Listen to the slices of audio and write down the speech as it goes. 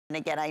And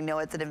again, I know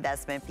it's an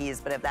investment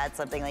piece, but if that's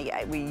something like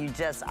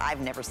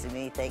I've never seen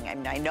anything. I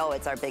mean, I know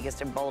it's our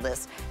biggest and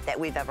boldest that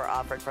we've ever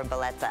offered from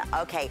Bellezza.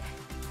 Okay.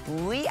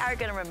 We are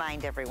going to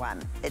remind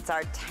everyone, it's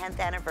our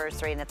 10th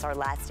anniversary and it's our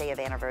last day of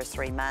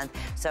anniversary month.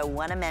 So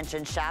want to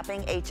mention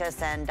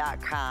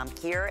shoppinghsn.com.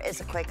 Here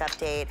is a quick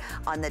update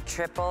on the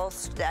triple,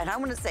 and I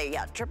want to say,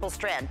 yeah, triple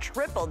strand,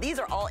 triple. These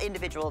are all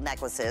individual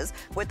necklaces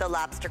with the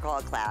lobster claw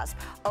clasp.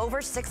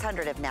 Over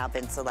 600 have now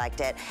been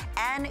selected,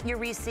 and you're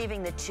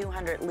receiving the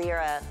 200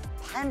 lira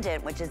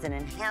pendant, which is an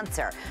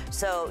enhancer.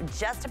 So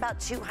just about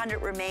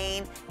 200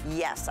 remain.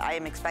 Yes, I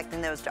am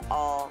expecting those to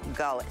all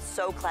go. It's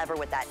so clever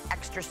with that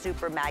extra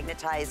super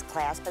magnetized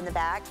clasp in the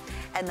back.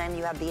 And then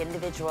you have the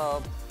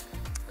individual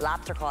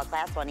lobster claw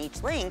clasp on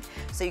each link,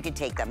 so you can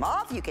take them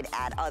off, you can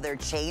add other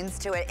chains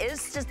to it.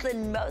 It's just the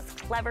most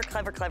clever,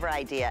 clever, clever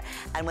idea.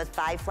 And with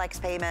 5 flex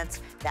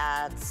payments,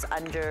 that's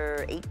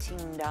under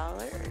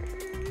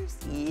 $18.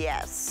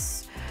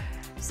 Yes.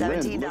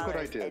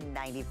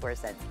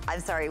 $17.94.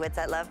 I'm sorry, what's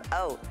that, love?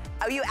 Oh,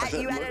 you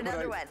added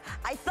another one.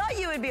 I thought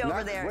you would be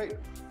over there. Wait,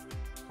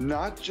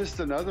 not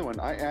just another one.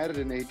 I added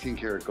an 18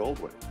 karat gold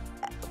one.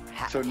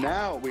 So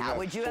now we have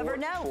would you ever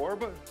know?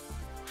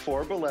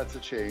 Four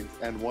Bellezza chains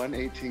and 1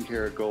 18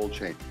 karat gold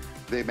chain.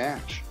 They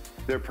match.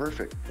 They're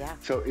perfect. Yeah.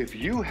 So if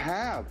you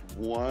have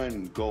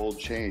 1 gold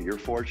chain, you're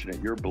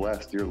fortunate, you're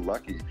blessed, you're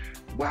lucky.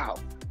 Wow.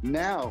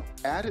 Now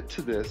add it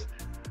to this.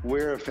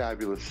 Wear a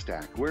fabulous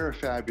stack, wear a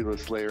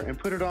fabulous layer, and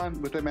put it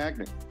on with a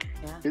magnet.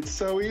 Yeah. It's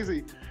so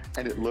easy,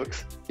 and it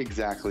looks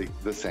exactly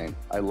the same.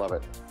 I love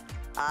it.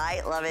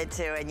 I love it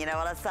too, and you know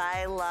what else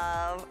I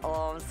love?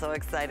 Oh, I'm so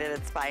excited,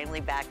 it's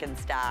finally back in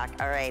stock.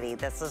 Alrighty,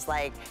 this is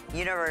like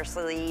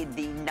universally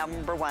the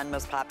 #1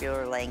 most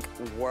popular link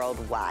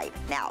worldwide.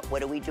 Now, what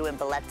do we do in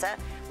Bellezza?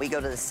 We go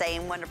to the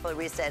same wonderful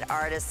reset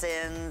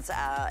artisans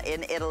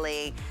in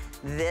Italy.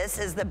 This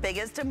is the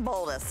biggest and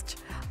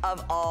boldest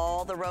of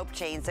all the rope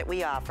chains that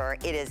we offer.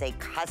 It is a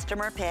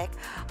customer pick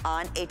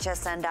on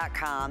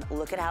hsn.com.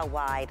 Look at how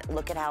wide,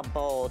 look at how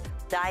bold,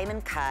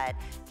 diamond cut,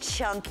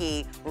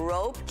 chunky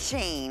rope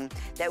chain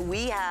that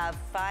we have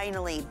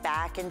finally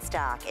back in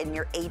stock in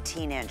your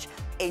 18-inch,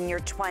 in your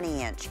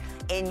 20-inch,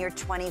 in your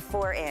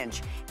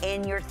 24-inch,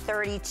 in your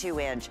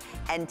 32-inch.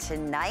 And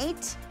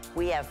tonight,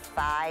 we have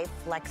 5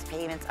 flex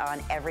payments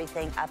on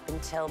everything up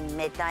until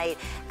midnight,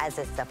 as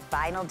it's the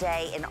final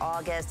day in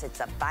August. It's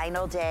the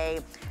final day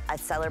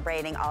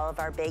celebrating all of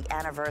our big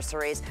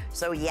anniversaries.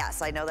 So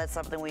yes, I know that's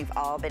something we've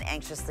all been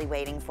anxiously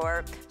waiting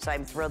for. So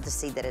I'm thrilled to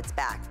see that it's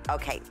back.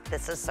 Okay,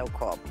 this is so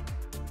cool.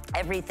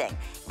 Everything,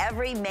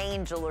 every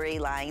main jewelry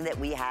line that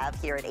we have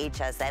here at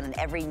HSN, and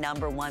every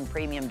 #1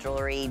 premium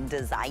jewelry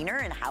designer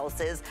and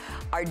houses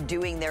are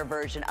doing their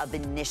version of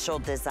initial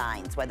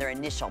designs, whether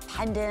initial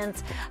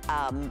pendants,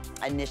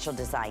 initial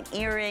design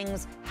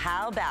earrings.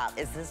 How about,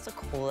 is this the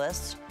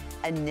coolest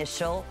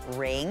initial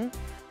ring?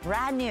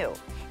 Brand new.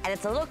 And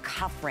it's a little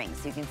cuff ring,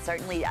 so you can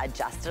certainly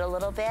adjust it a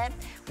little bit.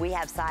 We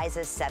have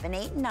sizes 7,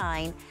 8, and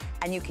 9.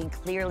 And you can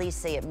clearly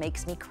see, it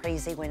makes me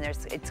crazy when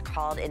it's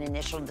called an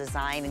initial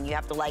design and you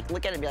have to like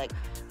look at it and be like,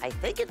 I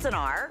think it's an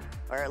R,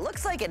 or it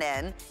looks like an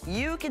N.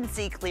 You can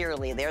see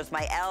clearly. There's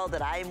my L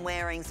that I'm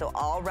wearing, so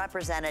all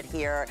represented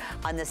here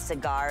on the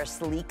cigar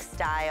sleek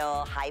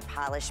style high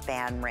polish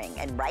band ring.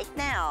 And right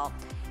now,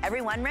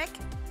 everyone, Rick?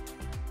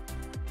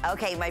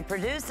 Okay, my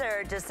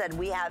producer just said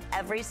we have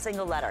every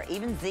single letter,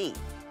 even Z.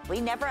 We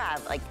never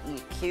have like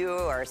Q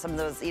or some of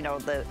those, you know,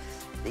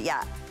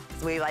 yeah.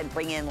 We like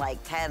bring in like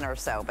 10 or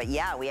so, but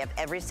yeah, we have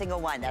every single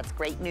one. That's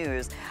great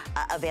news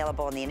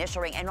available in the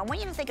initial ring. And I want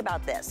you to think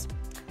about this.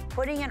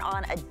 Putting it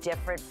on a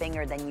different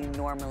finger than you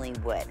normally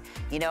would.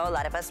 You know, a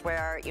lot of us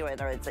wear, you know,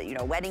 whether it's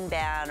a wedding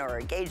band or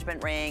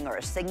engagement ring or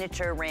a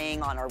signature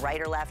ring on our right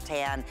or left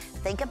hand.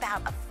 Think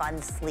about a fun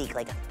sleek,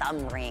 like a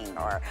thumb ring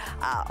or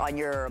on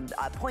your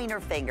pointer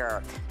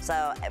finger.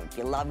 So if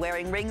you love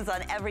wearing rings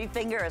on every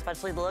finger,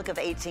 especially the look of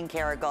 18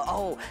 karat gold.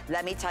 Oh,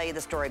 let me tell you the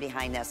story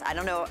behind this. I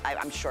don't know,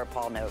 I'm sure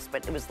Paul knows,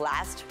 but it was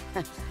last,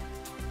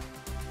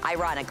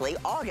 ironically,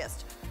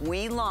 August,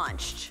 we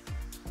launched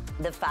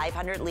the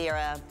 500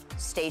 lira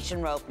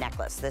station rope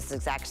necklace, this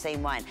exact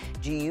same one.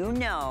 Do you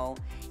know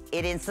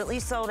it instantly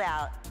sold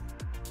out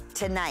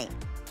tonight?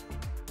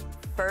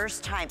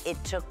 First time.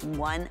 It took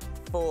 1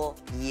 full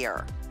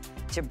year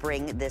to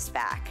bring this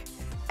back.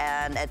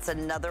 And it's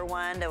another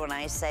one that when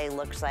I say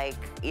looks like,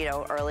 you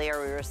know,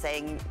 earlier we were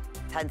saying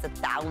tens of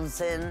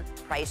thousand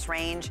price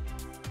range,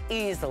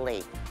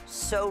 easily.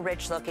 So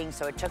rich looking,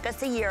 so it took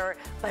us a year,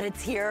 but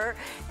it's here,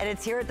 and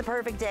it's here at the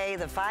perfect day,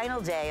 the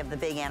final day of the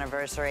big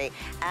anniversary,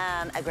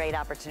 and a great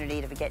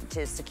opportunity to get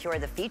to secure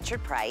the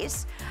featured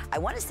price. I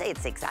want to say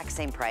it's the exact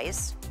same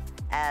price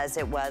as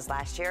it was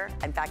last year.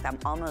 In fact, I'm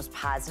almost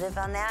positive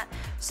on that.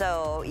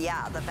 So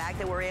yeah, the fact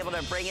that we're able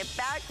to bring it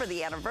back for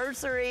the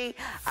anniversary,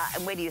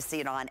 and wait till you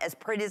see it on. As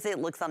pretty as it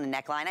looks on the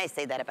neckline, I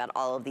say that about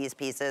all of these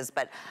pieces,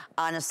 but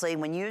honestly,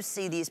 when you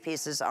see these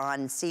pieces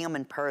on, see them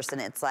in person,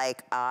 it's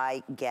like,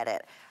 I get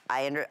it.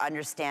 I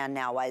understand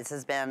now why this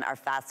has been our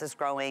fastest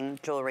growing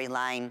jewelry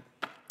line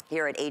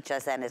here at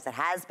HSN as it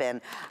has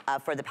been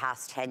for the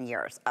past 10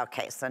 years.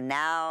 Okay, so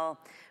now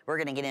we're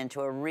gonna get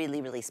into a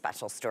really, really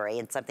special story,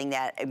 and something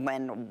that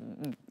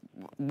when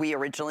we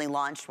originally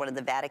launched one of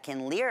the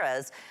Vatican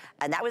liras,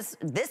 and that was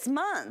this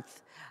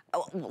month,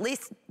 at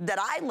least that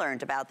I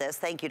learned about this,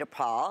 thank you to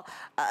Paul.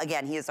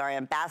 Again, he is our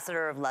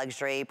ambassador of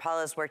luxury. Paul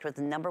has worked with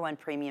the #1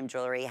 premium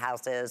jewelry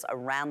houses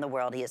around the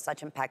world. He has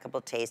such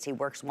impeccable taste. He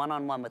works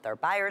one-on-one with our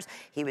buyers.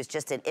 He was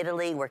just in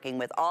Italy working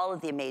with all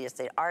of the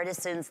amazing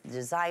artisans, the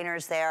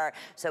designers there.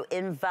 So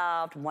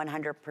involved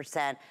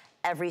 100%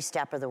 every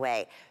step of the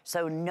way.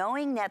 So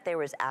knowing that there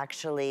was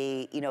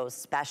actually, you know,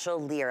 special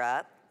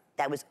lira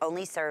that was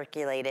only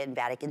circulated in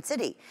Vatican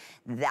City.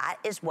 That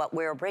is what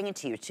we're bringing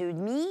to you. To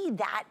me,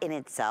 that in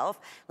itself,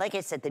 like I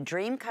said, the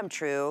dream come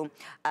true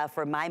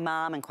for my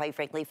mom, and quite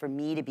frankly, for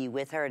me to be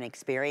with her and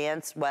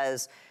experience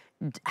was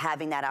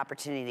having that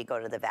opportunity to go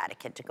to the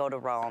Vatican, to go to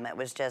Rome. It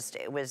was just,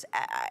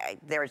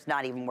 there's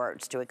not even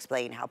words to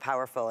explain how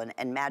powerful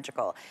and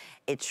magical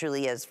it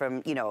truly is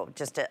from, you know,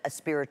 just a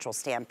spiritual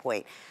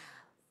standpoint.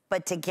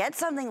 But to get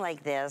something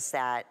like this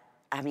that,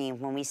 I mean,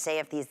 when we say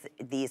if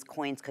these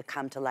coins could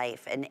come to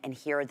life and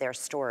hear their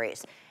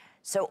stories.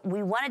 So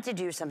we wanted to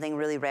do something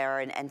really rare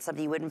and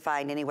something you wouldn't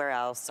find anywhere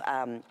else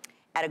at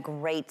a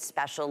great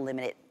special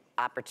limited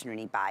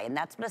opportunity buy, and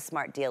that's what a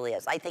smart deal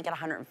is. I think at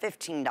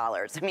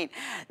 $115, I mean,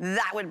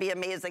 that would be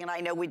amazing, and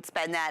I know we'd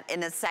spend that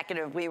in a second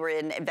if we were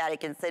in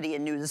Vatican City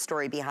and knew the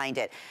story behind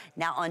it.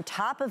 Now, on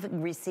top of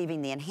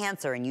receiving the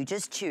enhancer, and you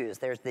just choose,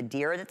 there's the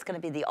deer that's gonna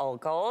be the all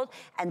gold,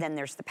 and then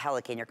there's the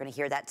pelican. You're gonna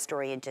hear that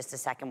story in just a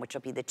second, which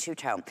will be the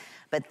two-tone.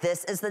 But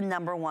this is the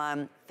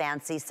 #1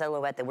 fancy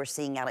silhouette that we're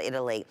seeing out of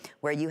Italy,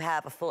 where you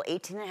have a full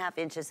 18.5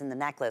 inches in the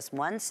necklace,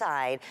 one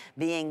side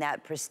being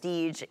that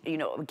prestige, you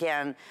know,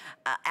 again,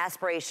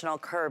 aspirational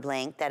curb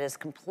link that is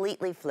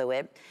completely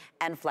fluid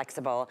and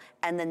flexible,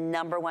 and the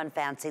 #1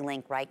 fancy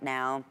link right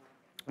now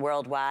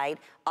worldwide.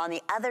 On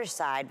the other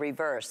side,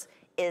 reverse,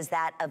 is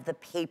that of the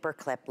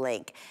paperclip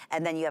link.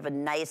 And then you have a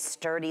nice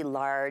sturdy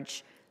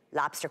large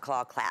lobster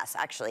claw clasp,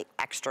 actually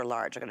extra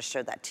large. I'm gonna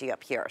show that to you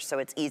up here. So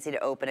it's easy to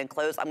open and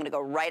close. I'm gonna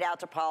go right out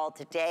to Paul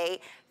today.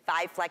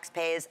 5 flex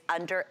pays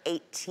under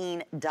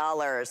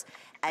 $18.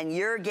 And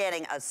you're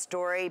getting a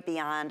story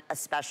beyond a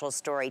special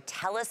story.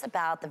 Tell us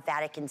about the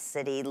Vatican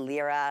City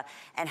lira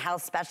and how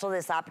special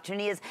this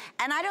opportunity is.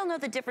 And I don't know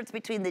the difference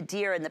between the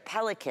deer and the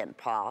pelican,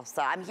 Paul.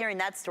 So I'm hearing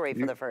that story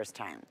for the first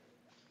time.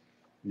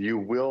 You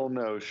will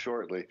know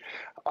shortly.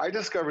 I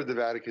discovered the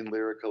Vatican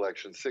Lira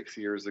collection 6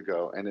 years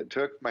ago, and it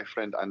took my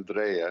friend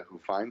Andrea, who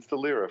finds the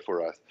lira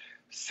for us,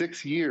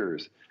 6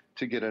 years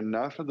to get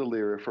enough of the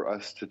lira for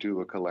us to do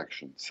a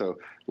collection. So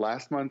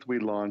last month we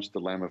launched the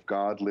Lamb of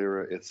God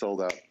lira. It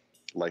sold out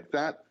like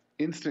that.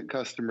 Instant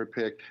customer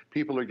pick.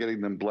 People are getting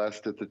them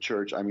blessed at the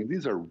church. I mean,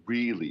 these are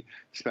really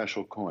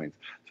special coins.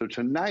 So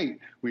tonight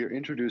we are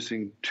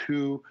introducing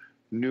 2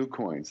 new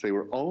coins. They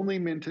were only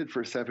minted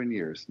for 7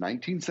 years,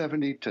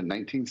 1970 to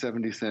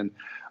 1977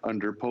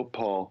 under Pope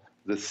Paul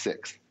VI.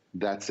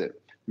 That's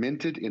it.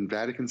 Minted in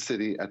Vatican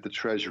City at the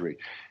Treasury.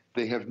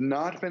 They have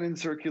not been in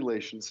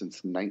circulation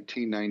since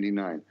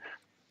 1999.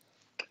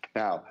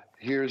 Now,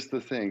 here's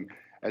the thing.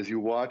 As you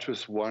watch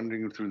us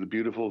wandering through the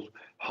beautiful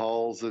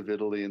halls of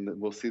Italy, and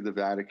we'll see the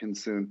Vatican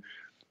soon,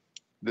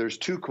 there's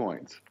 2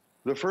 coins.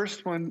 The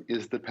first one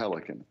is the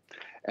pelican.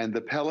 And the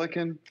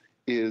pelican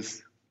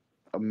is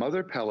a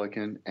mother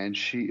pelican, and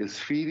she is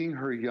feeding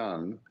her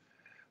young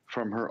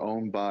from her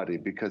own body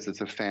because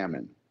it's a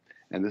famine.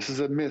 And this is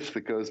a myth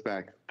that goes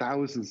back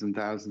thousands and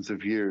thousands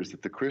of years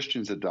that the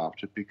Christians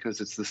adopted, because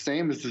it's the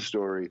same as the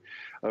story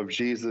of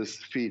Jesus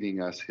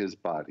feeding us his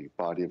body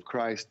of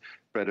Christ,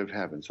 bread of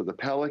heaven. So the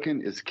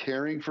pelican is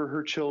caring for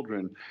her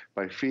children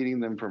by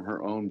feeding them from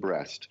her own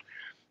breast.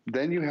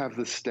 Then you have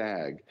the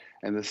stag.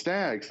 And the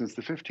stag, since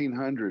the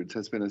 1500s,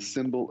 has been a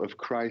symbol of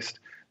Christ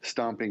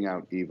stomping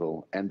out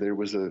evil. And there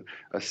was a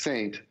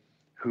saint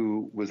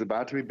who was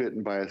about to be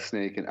bitten by a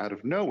snake, and out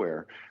of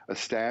nowhere, a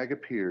stag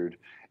appeared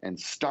and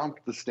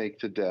stomped the snake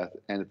to death.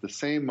 And at the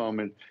same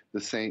moment,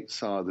 the saint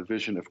saw the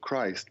vision of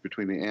Christ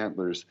between the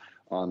antlers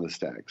on the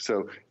stag.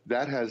 So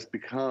that has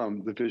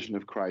become the vision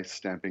of Christ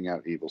stamping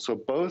out evil. So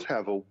both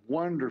have a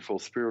wonderful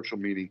spiritual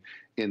meaning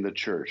in the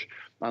church.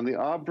 On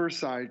the obverse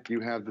side, you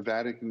have the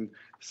Vatican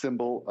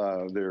symbol,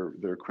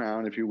 their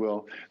crown, if you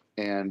will,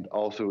 and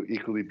also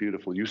equally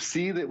beautiful. You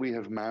see that we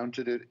have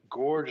mounted it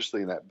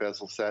gorgeously in that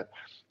bezel set.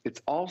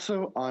 It's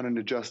also on an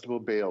adjustable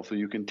bail, so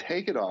you can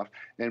take it off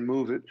and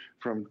move it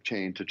from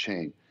chain to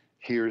chain.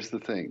 Here's the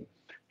thing.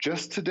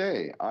 Just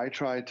today, I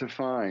tried to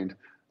find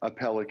a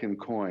pelican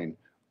coin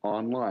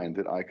online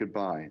that I could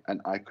buy,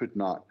 and I could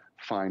not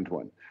find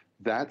one.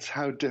 That's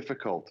how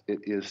difficult it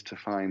is to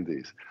find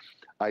these.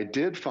 I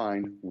did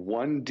find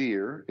one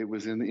deer. It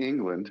was in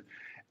England,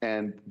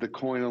 and the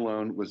coin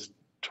alone was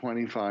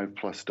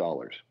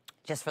 $25+.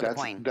 Just for the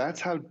coin?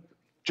 That's how,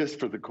 just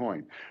for the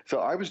coin. So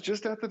I was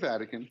just at the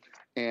Vatican,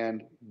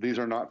 and these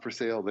are not for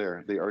sale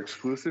there. They are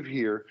exclusive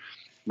here.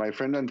 My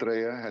friend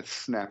Andrea has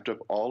snapped up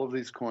all of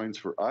these coins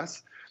for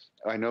us.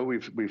 I know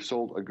we've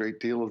sold a great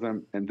deal of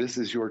them, and this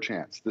is your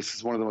chance. This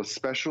is one of the most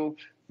special,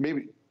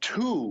 maybe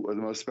two of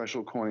the most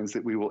special coins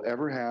that we will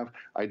ever have.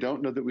 I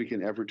don't know that we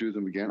can ever do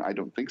them again. I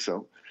don't think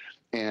so.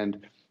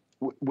 And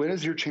when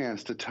is your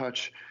chance to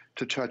touch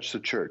the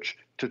church,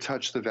 to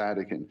touch the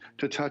Vatican,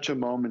 to touch a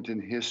moment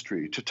in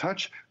history, to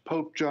touch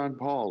Pope John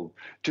Paul?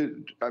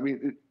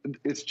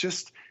 It's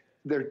just,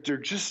 they're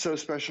just so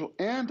special.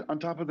 And on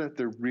top of that,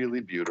 they're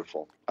really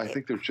beautiful. I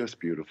think they're just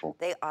beautiful.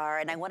 They are,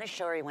 and I want to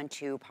show everyone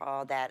too,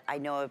 Paul, that I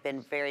know have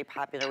been very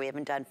popular. We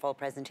haven't done full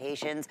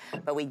presentations,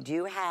 but we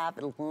do have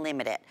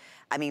limited,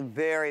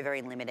 very,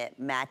 very limited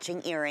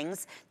matching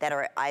earrings that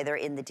are either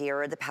in the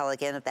deer or the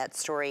pelican of that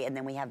story, and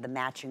then we have the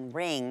matching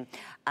ring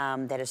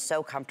that is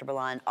so comfortable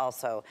on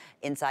also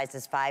in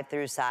sizes 5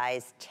 through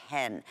size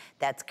 10.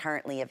 That's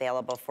currently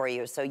available for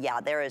you. So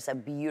yeah, there is a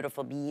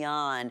beautiful,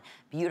 beyond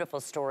beautiful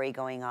story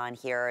going on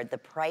here. The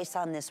price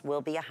on this will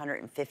be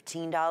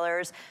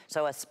 $115.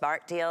 So a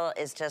smart deal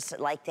is just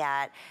like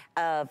that,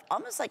 of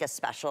almost like a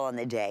special on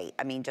the day.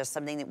 Just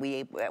something that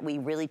we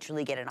really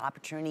truly get an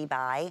opportunity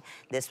by.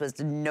 This was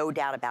no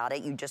doubt about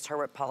it. You just heard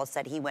what Paul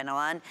said. He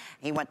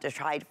went to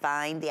try to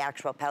find the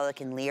actual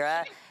pelican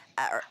lira.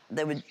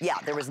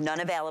 There was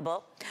none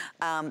available.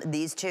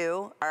 These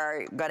two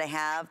are gonna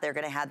have, they're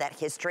gonna have that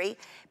history.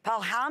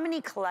 Paul, how many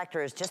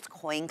collectors, just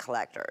coin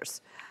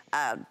collectors,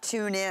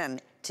 tune in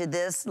to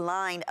this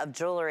line of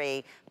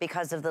jewelry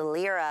because of the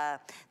lira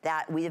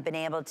that we've been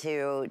able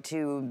to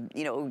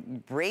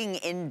bring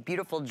in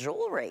beautiful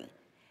jewelry?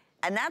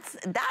 And that's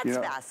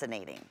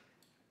fascinating.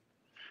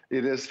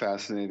 It is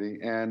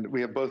fascinating. And we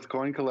have both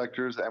coin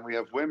collectors and we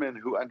have women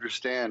who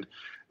understand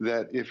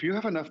that if you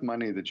have enough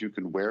money that you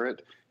can wear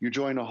it, you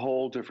join a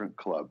whole different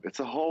club. It's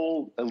a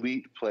whole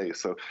elite place.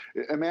 So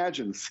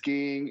imagine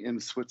skiing in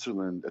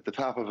Switzerland at the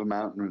top of a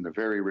mountain in a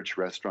very rich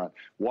restaurant,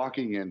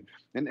 walking in,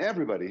 and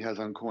everybody has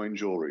on coin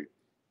jewelry.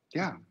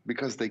 Yeah,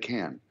 because they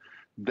can.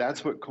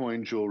 That's what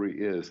coin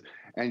jewelry is.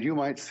 And you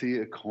might see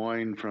a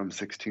coin from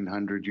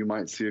 1600. You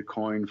might see a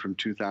coin from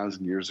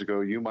 2,000 years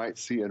ago. You might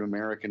see an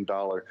American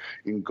dollar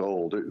in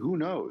gold. Who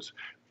knows?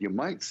 You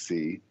might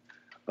see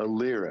a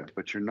lira,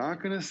 but you're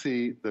not going to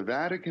see the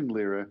Vatican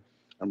lira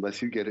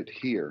unless you get it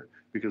here,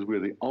 because we're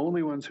the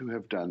only ones who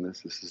have done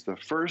this. This is the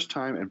first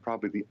time and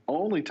probably the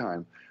only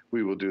time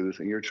we will do this.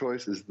 And your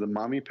choice is the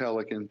mommy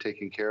pelican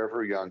taking care of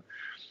her young,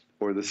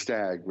 or the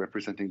stag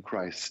representing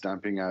Christ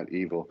stomping out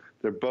evil.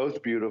 They're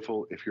both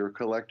beautiful. If you're a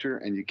collector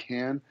and you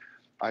can,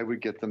 I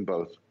would get them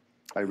both.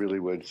 I really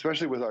would,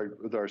 especially with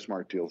our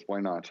smart deals.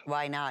 Why not?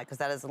 Why not? Because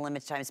that is a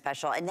limited time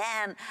special. And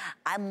then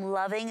I'm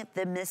loving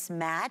the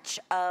mismatch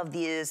of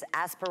these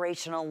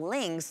aspirational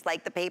links,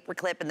 like the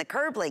paperclip and the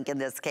curb link in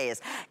this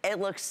case. It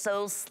looks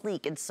so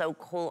sleek and so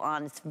cool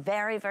on. It's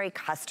very, very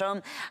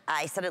custom.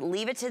 I said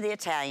leave it to the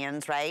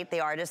Italians, right? The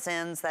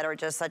artisans that are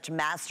just such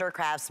master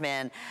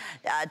craftsmen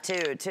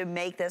to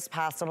make this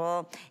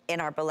possible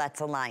in our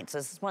Bellezza line. So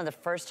this is one of the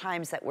first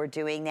times that we're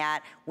doing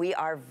that. We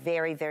are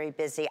very, very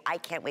busy. I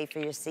can't wait for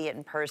you to see it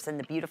in person,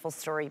 the beautiful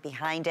story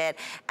behind it.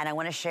 And I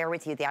want to share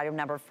with you the item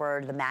number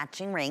for the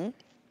matching ring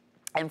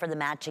and for the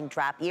matching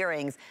drop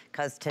earrings,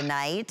 because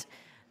tonight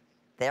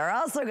they're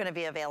also going to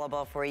be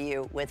available for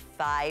you with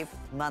 5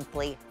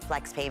 monthly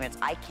flex payments.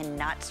 I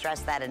cannot stress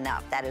that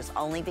enough. That is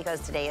only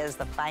because today is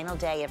the final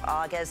day of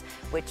August,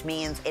 which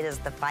means it is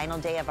the final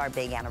day of our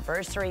big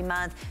anniversary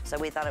month. So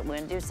we thought we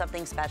would do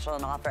something special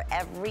and offer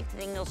every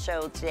single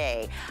show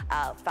today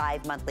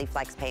 5 monthly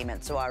flex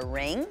payments. So our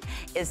ring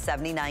is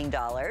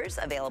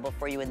 $79, available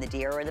for you in the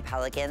deer or the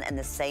pelican, and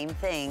the same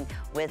thing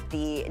with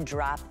the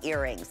drop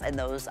earrings, and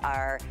those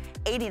are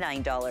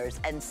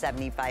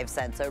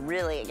 $89.75. So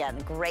really, again,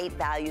 great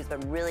values,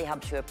 but really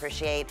helps you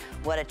appreciate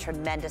what a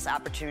tremendous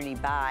opportunity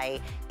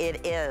buy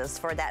it is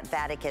for that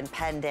Vatican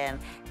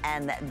pendant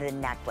and the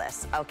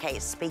necklace. Okay,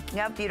 speaking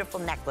of beautiful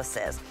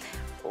necklaces,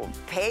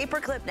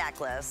 paperclip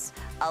necklace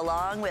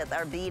along with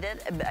our beaded,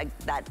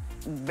 that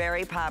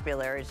very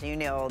popular, as you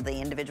know, the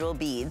individual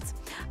beads.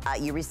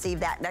 You receive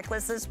that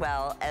necklace as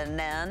well, and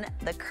then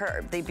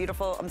the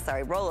beautiful,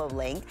 Rolo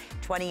link,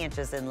 20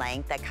 inches in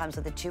length, that comes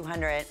with a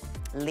 200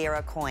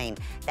 lira coin.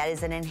 That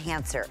is an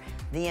enhancer.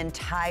 The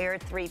entire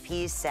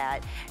 3-piece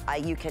set,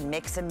 you can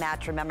mix and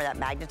match. Remember that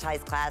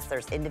magnetized clasp,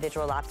 there's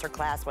individual lobster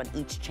clasp on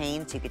each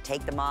chain, so you could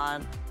take them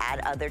on,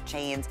 add other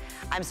chains.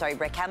 I'm sorry,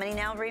 Rick, how many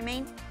now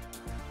remain?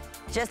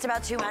 Just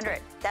about 200,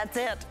 that's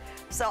it.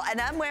 So,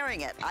 and I'm wearing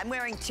it. I'm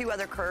wearing 2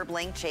 other curb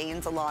link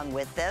chains along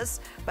with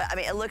this. But I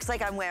mean, it looks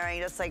like I'm wearing,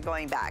 just like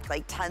going back,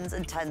 like tons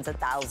and tons of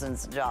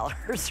thousands of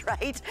dollars,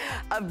 right?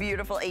 Of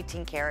beautiful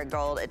 18 karat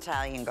gold,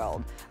 Italian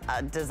gold,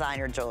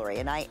 designer jewelry.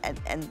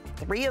 And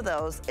 3 of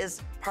those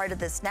is part of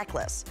this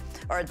necklace,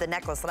 or the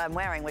necklace that I'm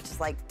wearing, which is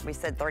like we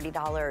said,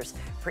 $30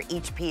 for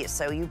each piece.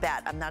 So you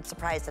bet, I'm not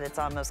surprised that it's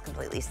almost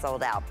completely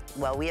sold out.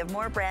 Well, we have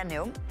more brand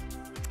new,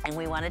 and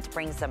we wanted to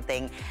bring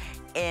something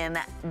in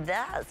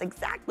this,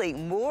 exactly,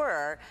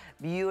 more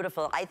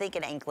beautiful. I think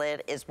an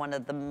anklet is one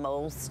of the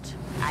most,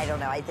 I don't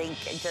know, I think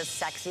just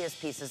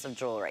sexiest pieces of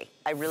jewelry.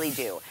 I really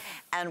do.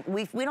 And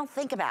we don't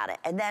think about it.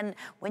 And then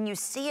when you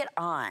see it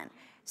on,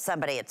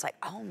 somebody, it's like,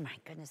 oh my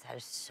goodness, that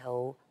is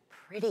so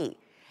pretty.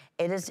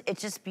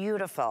 It's just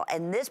beautiful.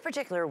 And this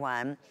particular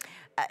one,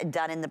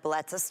 done in the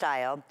Bellezza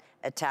style,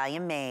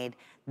 Italian made,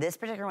 this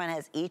particular one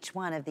has each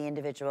one of the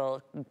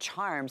individual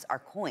charms are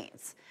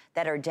coins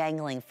that are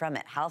dangling from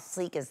it. How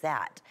sleek is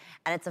that?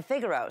 And it's a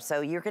Figaro,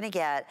 so you're gonna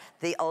get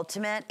the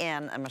ultimate,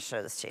 and I'm gonna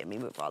show this to you. Let me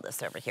move all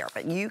this over here,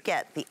 but you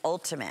get the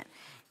ultimate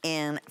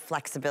in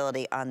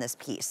flexibility on this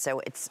piece. So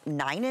it's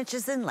 9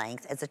 inches in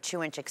length. It's a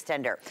 2-inch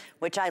extender,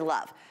 which I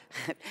love.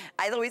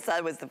 I always thought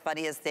it was the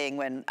funniest thing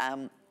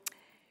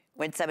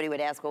when somebody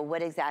would ask, well,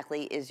 what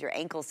exactly is your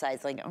ankle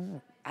size? Like,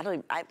 oh,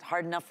 it's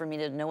hard enough for me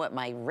to know what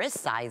my wrist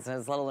size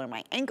is, let alone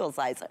my ankle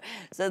size.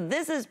 So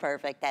this is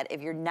perfect that if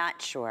you're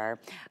not sure,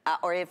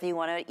 or if you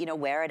wanna,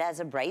 wear it as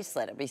a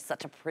bracelet, it'd be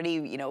such a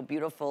pretty,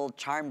 beautiful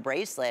charm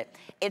bracelet,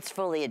 it's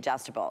fully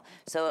adjustable.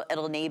 So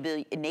it'll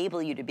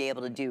enable you to be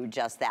able to do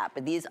just that.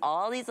 But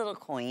all these little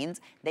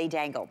coins, they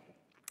dangle.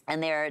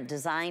 And they're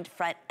designed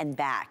front and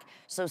back.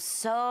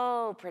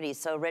 So pretty,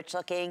 so rich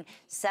looking.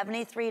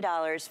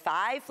 $73,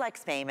 5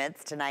 flex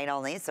payments tonight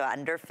only, so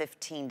under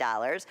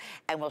 $15,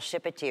 and we'll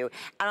ship it to you.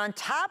 And on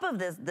top of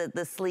this,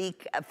 the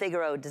sleek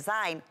Figaro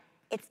design,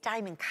 it's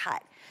diamond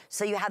cut.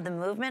 So you have the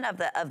movement of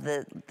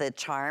the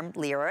charm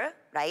lira,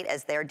 right,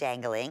 as they're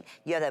dangling.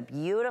 You have the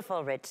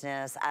beautiful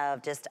richness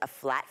of just a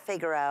flat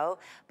Figaro,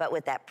 but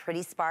with that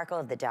pretty sparkle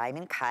of the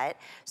diamond cut.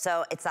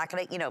 So it's not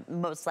gonna,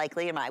 most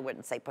likely, and I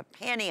wouldn't say put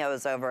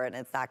pantyhose over it, and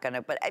it's not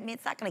gonna, but I mean,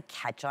 it's not gonna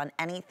catch on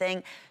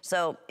anything.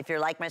 So if you're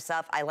like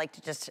myself, I like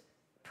to just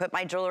put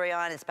my jewelry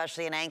on,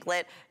 especially an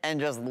anklet, and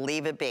just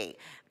leave it be.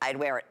 I'd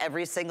wear it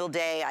every single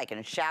day. I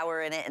can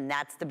shower in it, and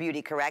that's the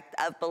beauty, correct,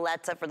 of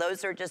Bellezza. For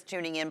those who are just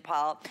tuning in,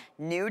 Paul,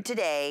 new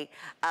today,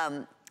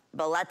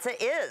 Bellezza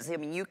is,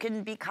 you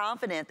can be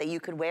confident that you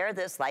could wear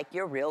this like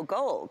your real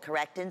gold,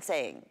 correct in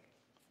saying?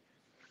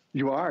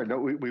 You are. No,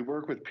 we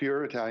work with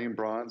pure Italian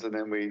bronze, and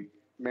then we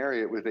marry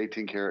it with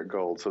 18 karat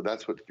gold. So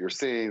that's what you're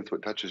seeing. It's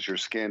what touches your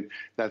skin.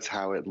 That's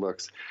how it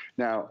looks.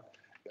 Now,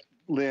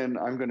 Lynn,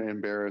 I'm going to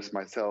embarrass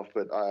myself,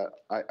 but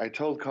I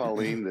told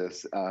Colleen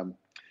this.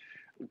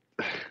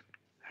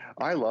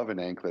 I love an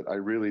anklet. I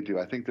really do.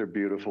 I think they're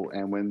beautiful.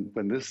 And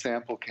when this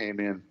sample came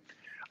in,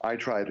 I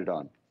tried it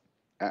on.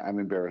 I'm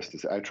embarrassed to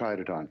say. I tried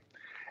it on.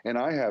 And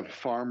I have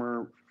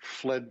farmer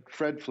Fred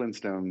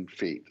Flintstone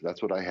feet.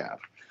 That's what I have.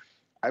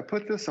 I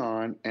put this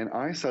on, and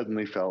I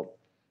suddenly felt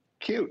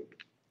cute.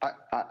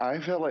 I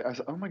felt like, I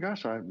said, oh my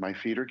gosh, my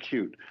feet are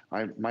cute.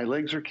 My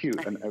legs are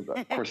cute. And of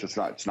course it's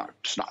not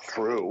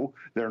true.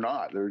 They're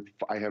not.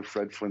 I have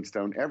Fred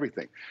Flintstone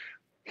everything.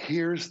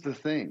 Here's the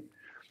thing.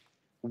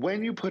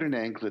 When you put an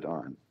anklet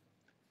on,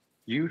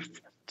 you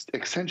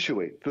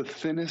accentuate the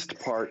thinnest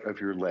part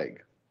of your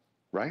leg,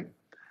 right?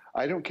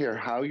 I don't care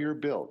how you're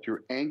built.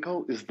 Your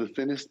ankle is the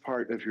thinnest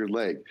part of your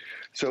leg.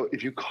 So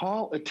if you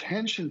call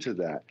attention to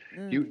that,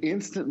 you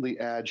instantly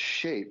add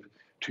shape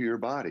to your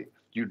body.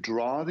 You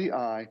draw the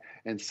eye,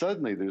 and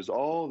suddenly there's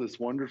all this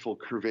wonderful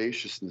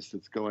curvaceousness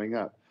that's going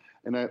up.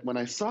 And when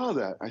I saw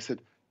that, I said,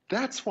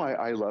 that's why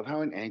I love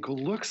how an ankle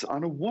looks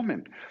on a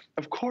woman.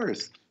 Of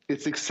course,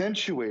 it's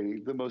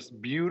accentuating the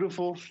most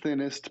beautiful,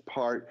 thinnest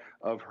part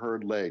of her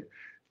leg.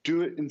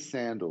 Do it in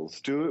sandals,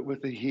 do it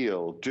with a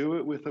heel, do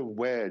it with a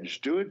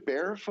wedge, do it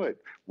barefoot,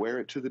 wear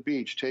it to the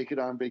beach, take it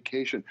on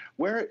vacation,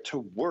 wear it to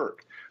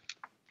work.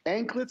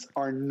 Anklets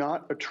are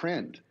not a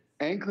trend.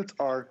 Anklets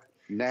are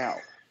now.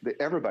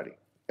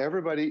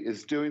 Everybody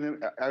is doing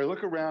them. I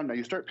look around now,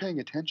 you start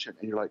paying attention,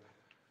 and you're like,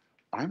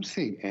 I'm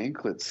seeing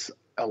anklets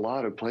a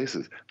lot of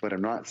places, but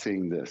I'm not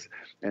seeing this.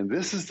 And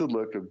this is the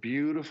look of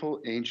beautiful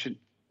ancient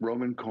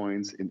Roman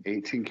coins in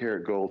 18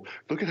 karat gold.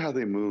 Look at how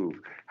they move,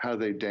 how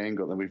they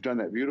dangle. And we've done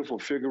that beautiful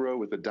Figaro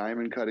with the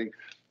diamond cutting.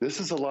 This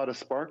is a lot of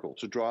sparkle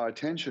to draw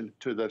attention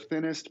to the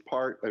thinnest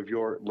part of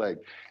your leg.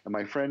 And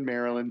my friend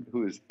Marilyn,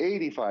 who is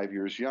 85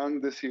 years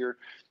young this year,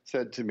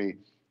 said to me,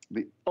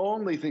 the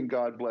only thing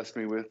God blessed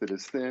me with that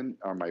is thin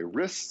are my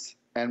wrists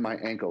and my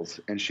ankles,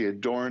 and she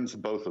adorns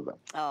both of them.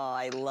 Oh,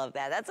 I love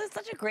that. That's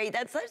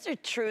such a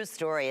true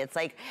story. It's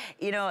like,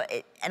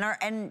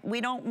 and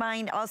we don't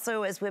mind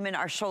also as women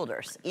our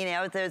shoulders,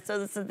 so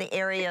this is the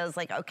areas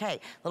like, okay,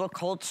 little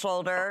cold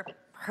shoulder,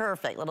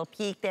 perfect, little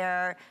peak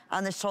there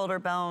on the shoulder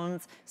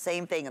bones,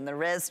 same thing on the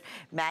wrist,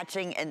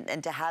 matching,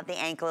 and to have the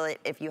anklet,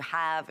 if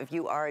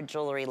you are a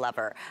jewelry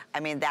lover, I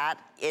mean,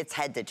 it's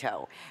head to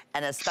toe.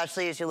 And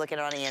especially as you're looking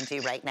on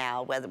Angie right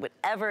now,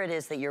 whatever it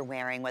is that you're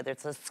wearing, whether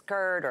it's a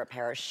skirt or a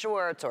pair of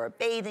shorts or a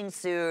bathing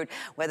suit,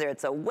 whether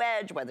it's a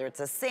wedge, whether it's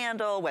a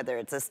sandal, whether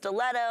it's a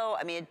stiletto,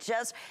 I mean,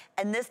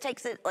 and this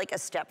takes it like a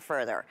step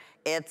further.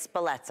 It's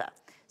Bellezza.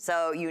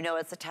 So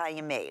it's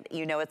Italian made.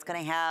 It's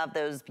gonna have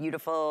those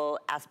beautiful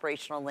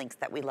aspirational links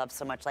that we love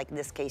so much, like in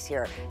this case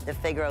here, the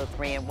Figaro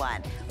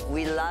 3-in-1.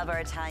 We love our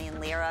Italian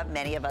lira.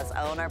 Many of us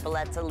own our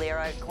Bellezza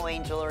lira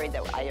coin jewelry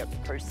that I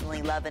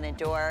personally love and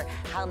adore.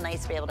 How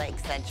nice to be able to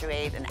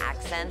accentuate an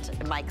accent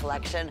in my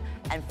collection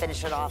and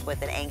finish it off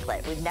with an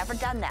anklet. We've never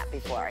done that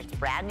before. It's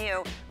brand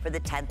new for the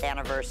 10th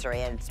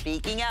anniversary. And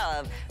speaking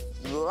of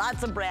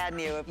lots of brand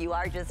new. If you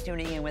are just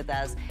tuning in with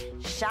us,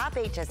 shop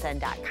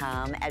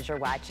hsn.com as you're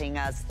watching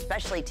us,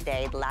 especially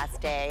today, the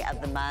last day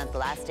of the month. The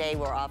last day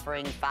we're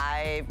offering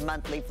 5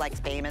 monthly flex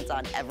payments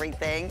on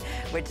everything,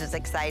 which is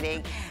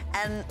exciting.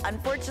 And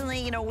unfortunately,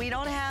 you know, we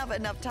don't have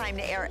enough time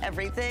to air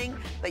everything,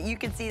 but you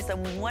can see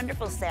some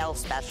wonderful sales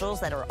specials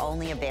that are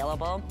only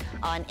available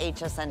on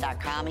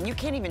hsn.com. And you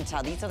can't even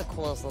tell, these are the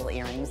coolest little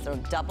earrings. They're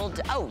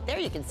oh, there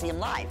you can see them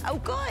live. Oh,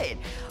 good.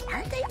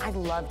 Aren't they? I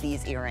love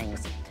these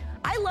earrings.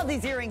 I love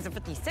these earrings at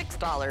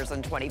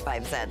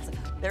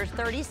 $56.25. They're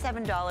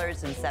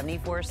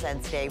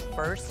 $37.74 today,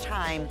 first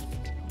time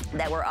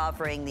that we're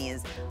offering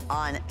these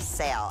on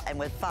sale. And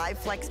with 5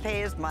 flex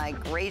pays, my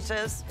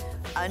gracious,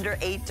 under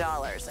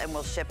 $8, and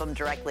we'll ship them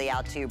directly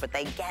out to you. But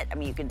they get, I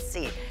mean, you can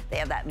see, they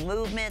have that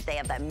movement, they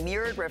have that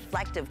mirrored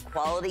reflective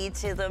quality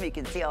to them. You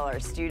can see all our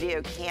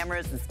studio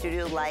cameras and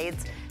studio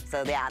lights.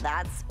 So yeah,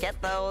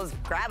 get those,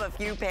 grab a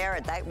few pair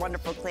at that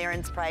wonderful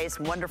clearance price,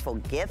 wonderful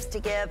gifts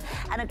to give,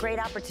 and a great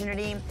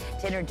opportunity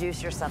to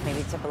introduce yourself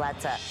maybe to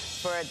Bellezza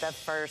for the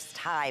first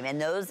time. And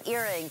those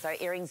earrings, our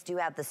earrings do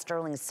have the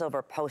sterling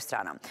silver post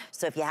on them.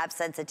 So if you have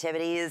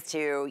sensitivities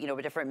to, you know,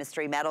 different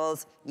mystery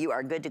metals, you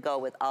are good to go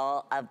with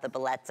all of the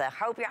Bellezza.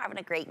 Hope you're having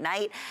a great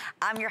night.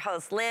 I'm your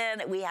host,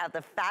 Lynn. We have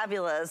the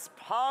fabulous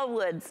Paul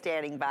Wood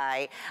standing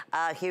by,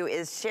 who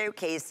is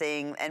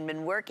showcasing and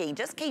been working,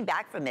 just came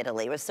back from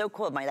Italy. It was so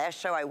cool. My last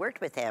show I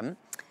worked with him,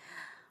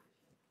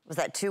 was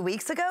that 2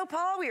 weeks ago,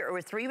 Paul? Or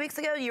 3 weeks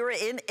ago? You were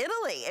in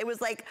Italy. It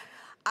was like,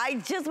 I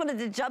just wanted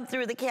to jump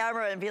through the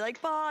camera and be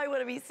like, Paul, I want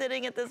to be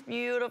sitting at this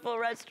beautiful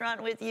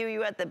restaurant with you.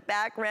 You had the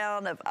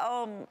background of,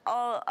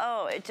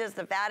 it's just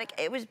the Vatican.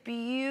 It was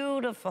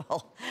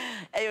beautiful.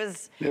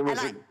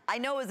 I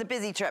know it was a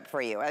busy trip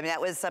for you. I mean,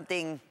 that was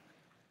something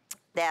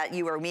that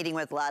you were meeting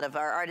with a lot of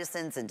our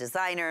artisans and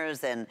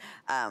designers and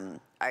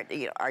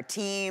our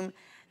team,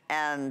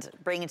 and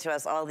bringing to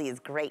us all these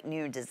great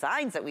new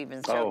designs that we've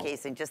been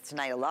showcasing just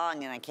tonight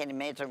along, and I can't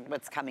imagine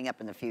what's coming up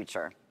in the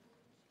future.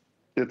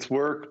 It's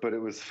work, but it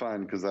was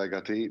fun because I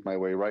got to eat my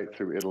way right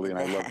through Italy, and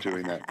I love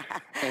doing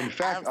that. In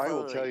fact, I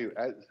will tell you,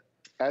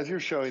 as you're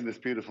showing this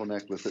beautiful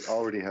necklace, it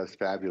already has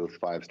fabulous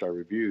 5-star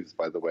reviews,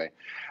 by the way.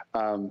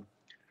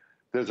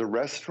 There's a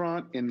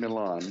restaurant in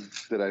Milan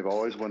that I've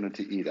always wanted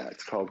to eat at.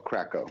 It's called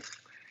Krakow.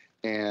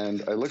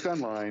 And I looked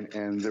online,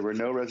 and there were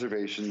no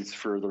reservations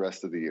for the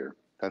rest of the year.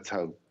 That's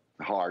how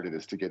hard it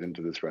is to get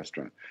into this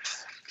restaurant.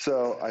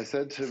 So I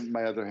said to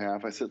my other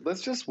half, I said,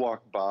 let's just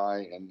walk by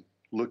and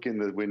look in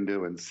the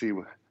window and see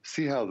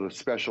how the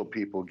special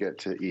people get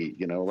to eat.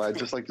 You know, I'd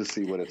just like to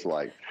see what it's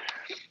like.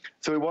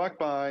 So we walked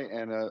by,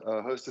 and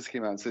a hostess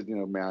came out and said, you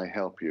know, may I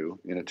help you,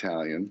 in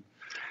Italian.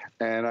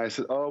 And I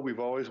said, oh, we've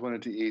always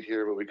wanted to eat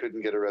here, but we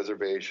couldn't get a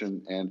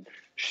reservation. And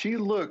she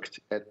looked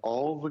at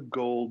all the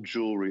gold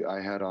jewelry I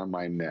had on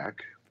my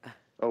neck.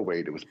 Oh,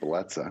 wait, it was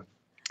Bellezza.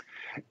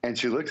 And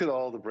she looked at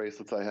all the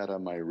bracelets I had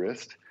on my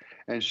wrist,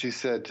 and she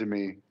said to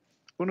me,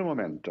 un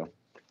momento.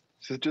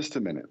 She said, just a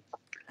minute.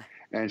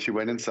 And she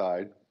went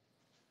inside,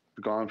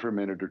 gone for a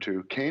minute or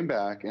two, came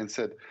back and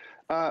said,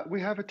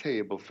 we have a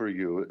table for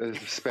you as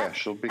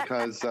special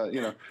because,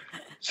 you know,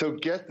 so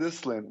get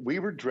this, Lynn, we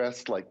were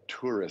dressed like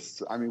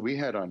tourists. I mean, we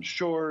had on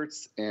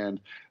shorts and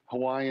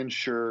Hawaiian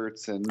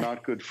shirts and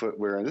not good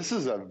footwear. And this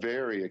is a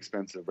very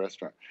expensive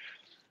restaurant.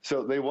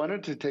 So they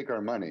wanted to take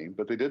our money,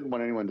 but they didn't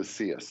want anyone to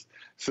see us.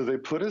 So they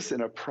put us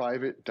in a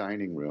private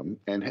dining room,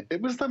 and it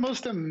was the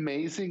most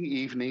amazing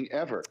evening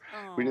ever.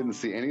 Aww. We didn't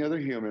see any other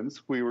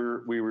humans. We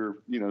were,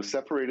 you know,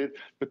 separated.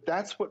 But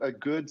that's what a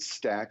good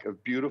stack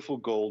of beautiful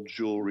gold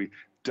jewelry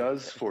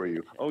does for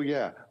you. Oh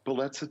yeah,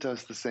 Bellezza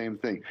does the same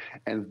thing.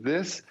 And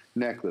this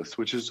necklace,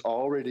 which is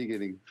already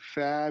getting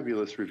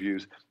fabulous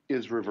reviews,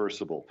 is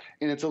reversible.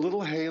 And it's a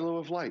little halo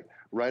of light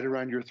right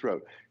around your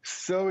throat.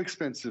 So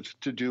expensive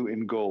to do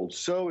in gold,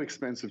 so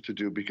expensive to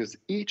do because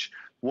each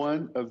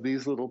one of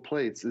these little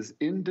plates is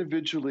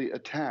individually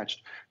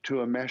attached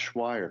to a mesh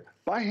wire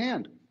by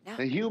hand. Yeah.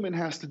 A human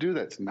has to do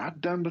that. It's not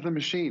done with a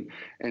machine.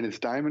 And it's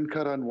diamond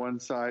cut on one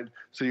side,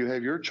 so you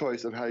have your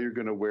choice of how you're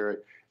going to wear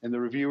it. And the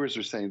reviewers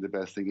are saying the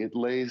best thing. It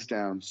lays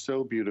down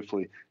so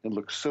beautifully and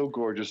looks so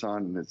gorgeous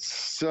on, and it's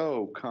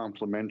so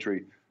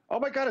complimentary. Oh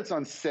my God, it's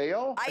on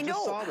sale? I know.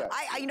 Just saw that.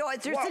 I know.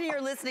 As you're sitting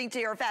here listening to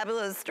your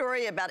fabulous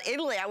story about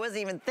Italy, I wasn't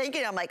even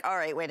thinking. I'm like, all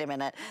right, wait a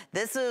minute.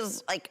 This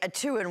is like a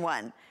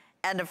 2-in-1.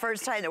 And the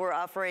first time that we're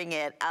offering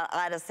it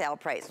at a sale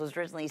price was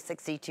originally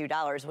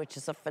 $62, which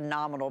is a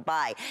phenomenal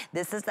buy.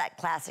 This is that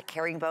classic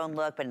herringbone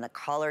look, but in the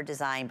collar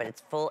design, but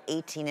it's full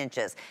 18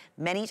 inches.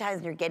 Many times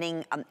when you're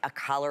getting a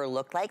collar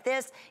look like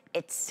this,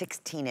 it's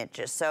 16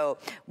 inches. So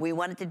we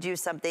wanted to do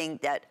something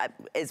that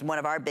is one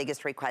of our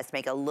biggest requests,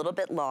 make it a little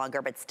bit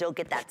longer, but still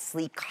get that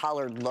sleek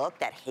collared look,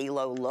 that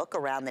halo look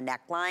around the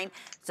neckline.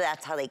 So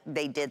that's how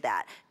they did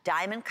that.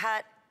 Diamond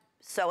cut,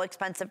 so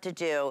expensive to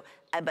do,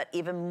 but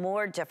even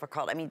more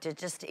difficult. I mean, to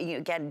just,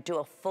 again, do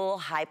a full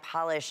high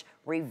polish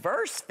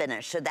reverse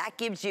finish. So that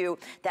gives you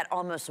that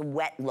almost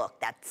wet look,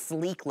 that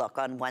sleek look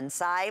on one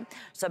side.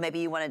 So maybe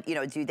you want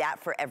to, do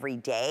that for every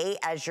day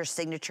as your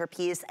signature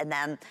piece. And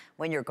then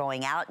when you're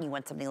going out and you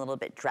want something a little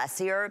bit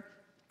dressier,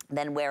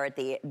 then wear it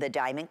the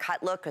diamond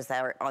cut look, because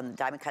they're on the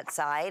diamond cut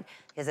side,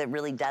 because it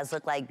really does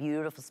look like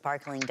beautiful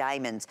sparkling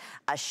diamonds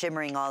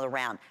shimmering all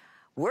around.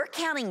 We're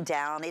counting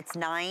down. It's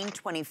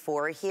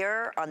 9:24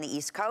 here on the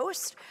East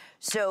Coast.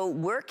 So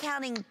we're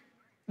counting,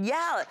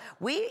 yeah,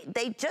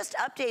 they just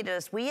updated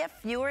us. We have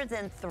fewer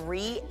than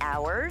 3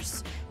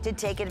 hours to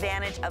take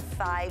advantage of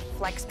 5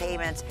 flex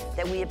payments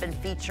that we have been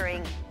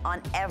featuring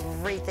on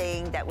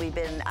everything that we've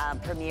been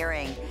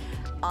premiering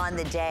on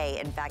the day.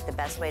 In fact, the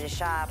best way to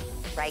shop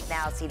right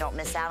now so you don't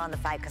miss out on the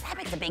 5, because that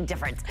makes a big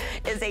difference,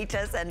 is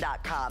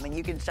hsn.com. And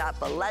you can shop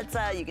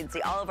Bellezza. You can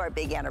see all of our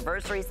big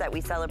anniversaries that we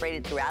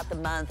celebrated throughout the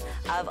month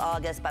of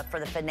August. But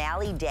for the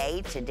finale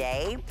day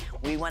today,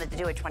 we wanted to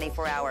do a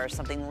 24-hour,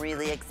 something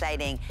really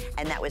exciting,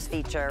 and that was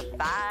feature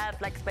 5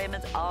 flex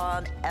payments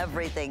on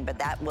everything. But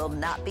that will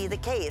not be the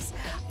case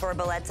for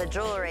Bellezza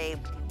jewelry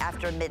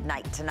after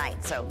midnight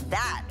tonight. So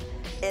that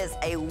is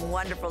a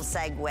wonderful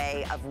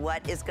segue of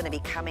what is going to be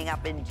coming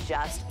up in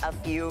just a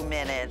few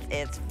minutes.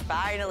 It's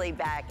finally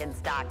back in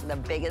stock, the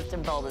biggest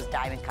and boldest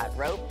diamond cut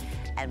rope,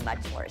 and much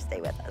more.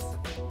 Stay with us.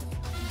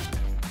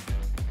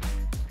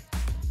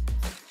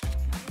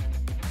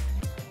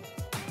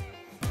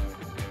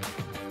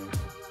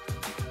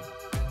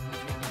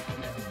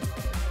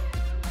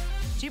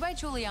 G by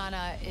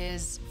Giuliana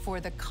is for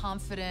the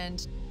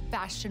confident,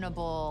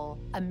 fashionable,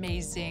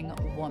 amazing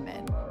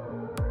woman.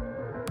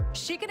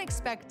 She can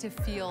expect to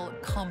feel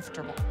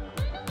comfortable.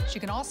 She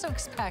can also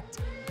expect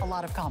a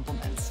lot of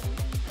compliments.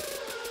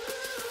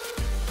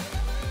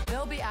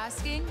 They'll be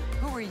asking,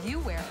 who are you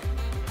wearing?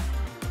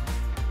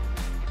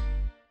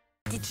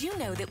 Did you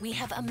know that we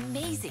have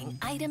amazing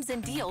items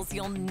and deals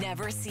you'll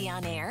never see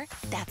on air?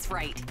 That's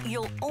right.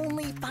 You'll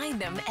only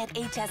find them at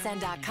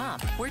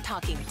hsn.com. We're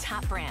talking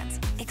top brands,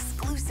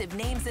 exclusive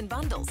names and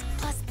bundles,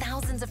 plus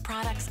thousands of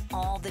products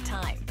all the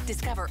time.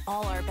 Discover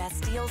all our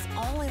best deals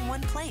all in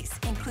one place,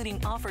 including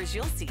offers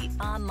you'll see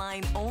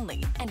online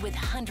only. And with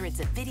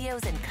hundreds of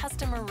videos and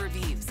customer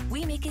reviews,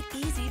 we make it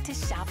easy to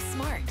shop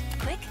smart.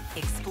 Click,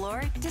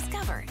 explore,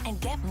 discover,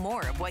 and get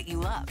more of what you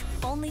love.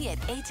 Only at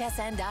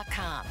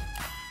hsn.com.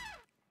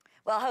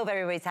 Well, I hope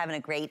everybody's having a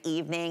great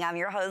evening. I'm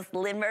your host,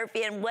 Lynn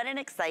Murphy, and what an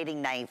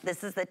exciting night.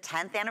 This is the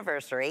 10th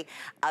anniversary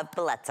of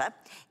Bellezza.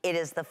 It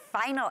is the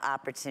final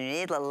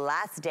opportunity, the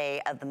last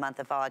day of the month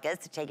of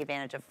August, to take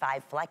advantage of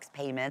 5 flex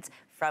payments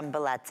from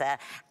Bellezza.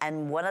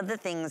 And one of the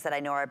things that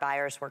I know our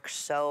buyers work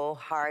so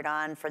hard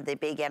on for the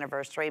big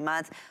anniversary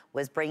month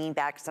was bringing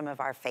back some of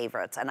our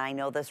favorites. And I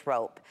know this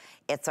rope.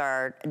 It's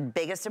our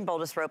biggest and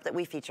boldest rope that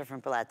we feature from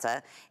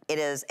Bellezza. It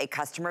is a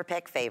customer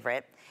pick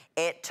favorite.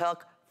 It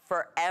took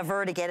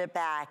forever to get it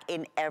back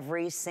in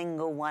every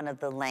single one of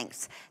the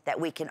lengths that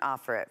we can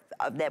offer it,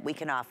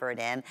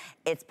 in.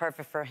 It's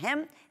perfect for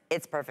him.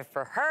 It's perfect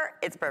for her.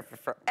 It's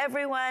perfect for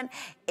everyone.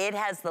 It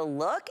has the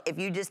look. If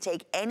you just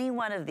take any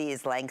one of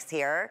these lengths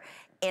here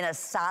in a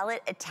solid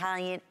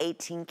Italian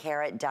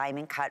 18-karat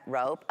diamond cut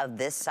rope of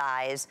this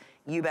size,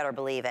 you better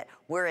believe it,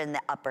 we're in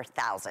the upper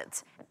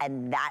thousands.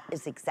 And that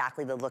is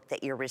exactly the look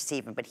that you're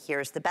receiving. But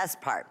here's the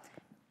best part.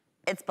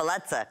 It's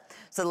Bellezza.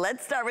 So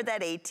let's start with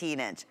that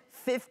 18-inch.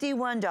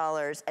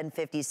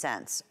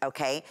 $51.50,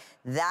 okay?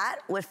 That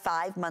with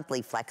 5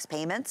 monthly flex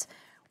payments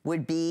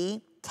would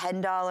be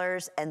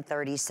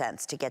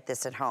 $10.30 to get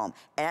this at home.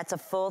 And that's a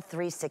full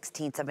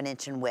 3/16 of an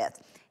inch in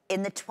width.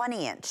 In the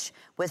 20-inch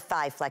with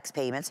 5 flex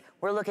payments,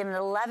 we're looking at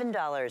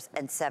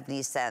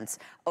 $11.70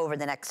 over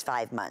the next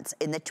 5 months.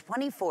 In the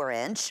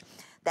 24-inch,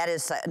 that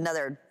is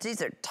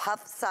these are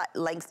tough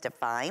lengths to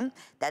find.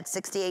 That's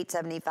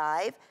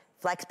 $68.75.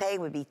 Flex pay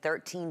would be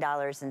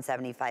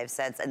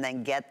 $13.75. And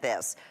then get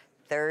this,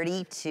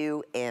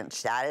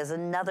 32-inch. That is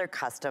another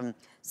custom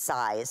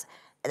size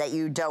that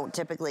you don't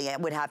typically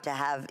would have to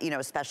have,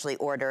 specially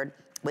ordered.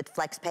 With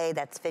flex pay,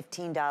 that's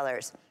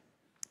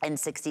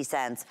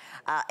 $15.60,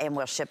 and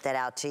we'll ship that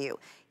out to you.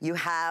 You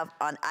have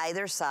on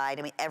either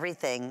side,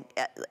 everything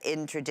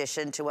in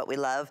tradition to what we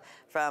love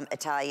from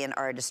Italian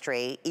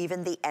artistry,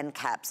 even the end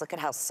caps. Look at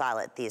how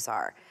solid these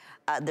are.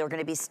 They're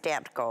gonna be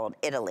stamped gold,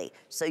 Italy.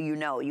 So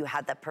you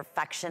have the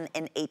perfection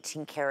in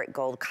 18-karat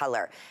gold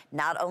color.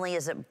 Not only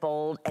is it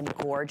bold and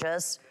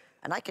gorgeous,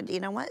 and I could, you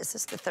know what, is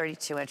this the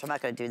 32-inch? I'm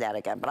not gonna do that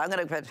again, but I'm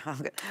gonna put,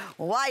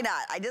 why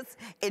not?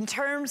 In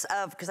terms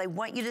of, because I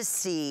want you to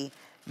see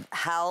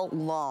how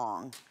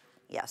long,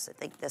 yes, I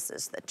think this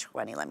is the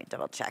 20, let me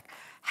double check.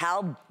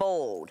 How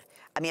bold.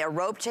 A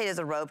rope chain is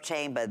a rope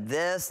chain, but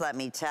this, let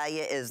me tell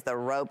you, is the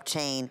rope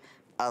chain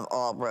of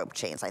all rope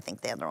chains. I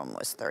think the other one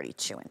was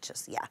 32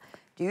 inches, yeah.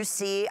 Do you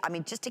see,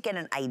 just to get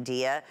an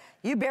idea,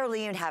 you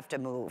barely even have to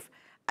move.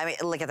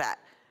 Look at that.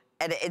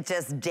 And it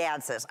just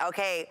dances.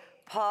 Okay,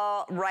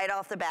 Paul, right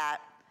off the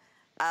bat,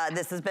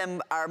 This has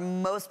been our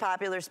most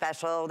popular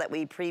special that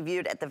we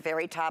previewed at the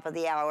very top of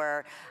the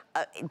hour.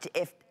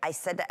 If I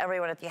said to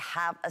everyone, if you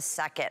have a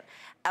second,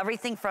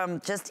 everything from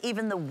just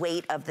even the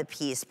weight of the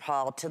piece,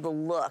 Paul, to the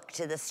look,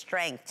 to the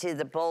strength, to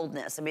the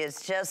boldness. I mean,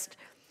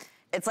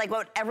 it's like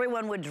what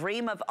everyone would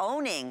dream of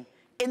owning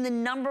in the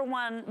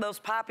 #1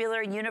 most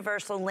popular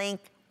universal link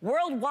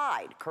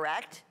worldwide,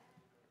 correct?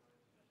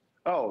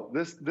 Oh,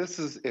 this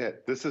is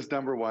it. This is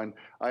 #1.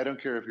 I don't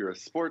care if you're a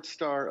sports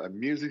star, a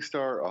music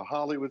star, a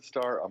Hollywood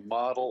star, a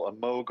model, a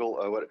mogul,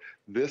 or what.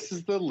 This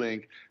is the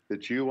link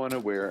that you want to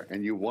wear,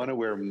 and you want to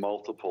wear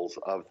multiples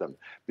of them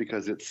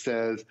because it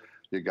says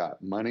you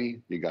got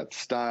money, you got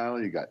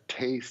style, you got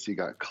taste, you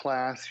got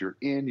class, you're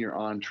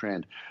on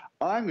trend.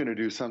 I'm going to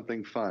do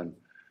something fun.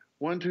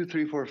 1, 2,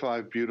 3, 4,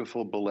 5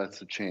 beautiful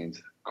Bellezza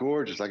chains.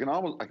 Gorgeous. I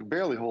can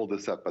barely hold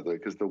this up, by the way,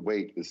 because the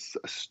weight is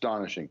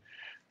astonishing.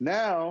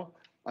 Now,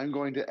 I'm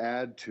going to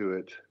add to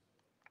it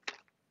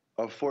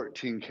a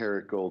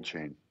 14-karat gold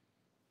chain.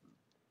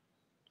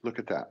 Look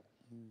at that.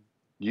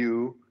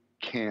 You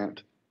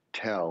can't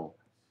tell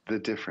the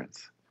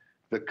difference.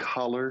 The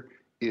color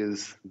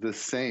is the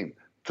same.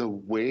 The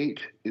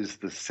weight is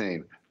the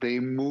same. They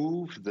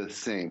move the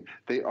same.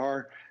 They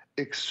are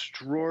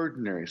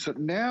extraordinary. So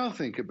now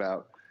think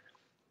about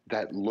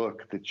that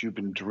look that you've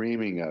been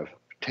dreaming of.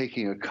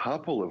 Taking a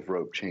couple of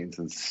rope chains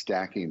and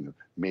stacking them,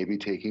 maybe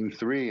taking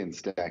 3 and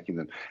stacking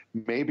them,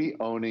 maybe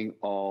owning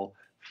all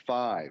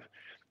 5.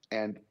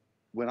 And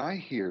when I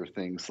hear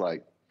things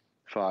like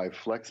 5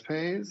 flex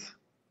pays,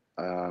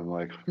 I'm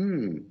like,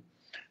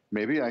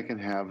 maybe I can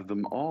have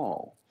them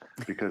all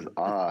because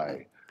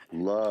I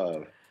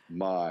love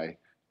my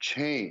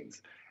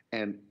chains.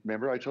 And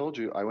remember I told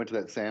you, I went to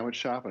that sandwich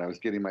shop and I was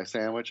getting my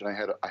sandwich and I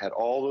had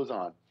all those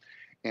on.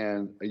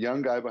 And a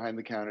young guy behind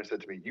the counter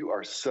said to me, "You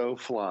are so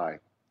fly."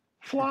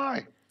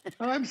 Fly.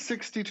 I'm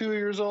 62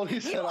 years old. He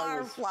said I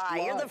was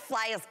fly. You're the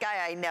flyest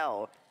guy I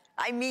know.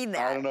 I mean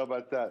that. I don't know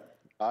about that.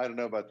 I don't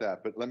know about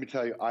that. But let me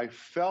tell you, I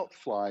felt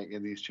fly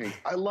in these chains.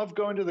 I love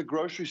going to the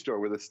grocery store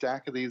with a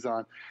stack of these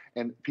on,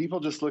 and people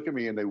just look at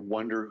me and they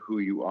wonder who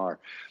you are.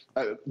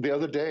 The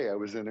other day I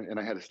was in and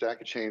I had a stack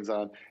of chains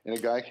on, and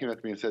a guy came up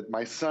to me and said,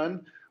 "My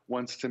son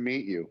wants to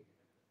meet you."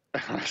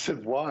 I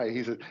said, "Why?"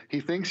 He said, "He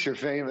thinks you're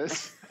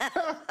famous."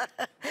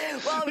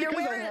 Well,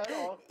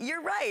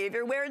 you're right. If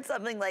you're wearing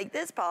something like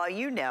this, Paul,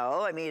 you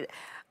know, I mean,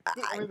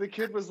 the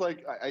kid was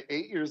like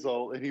 8 years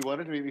old, and he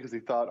wanted to meet me because he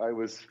thought I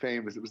was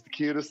famous. It was the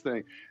cutest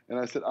thing. And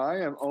I said, "I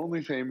am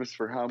only famous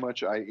for how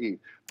much I eat,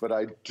 but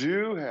I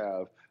do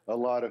have a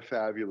lot of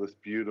fabulous,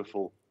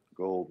 beautiful,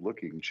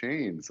 gold-looking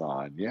chains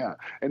on." Yeah.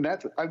 And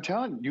I'm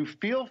telling you, you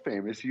feel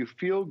famous, you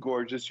feel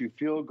gorgeous, you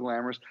feel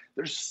glamorous.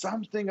 There's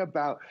something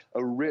about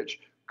a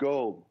rich,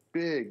 gold,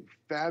 big,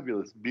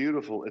 fabulous,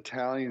 beautiful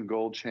Italian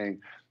gold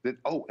chain that,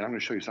 and I'm going to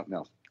show you something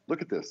else.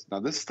 Look at this. Now,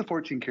 this is the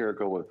 14-karat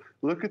gold.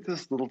 Look at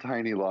this little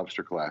tiny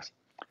lobster clasp.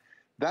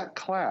 That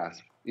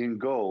clasp in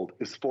gold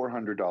is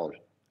 $400.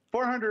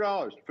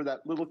 $400 for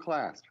that little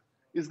clasp.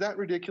 Is that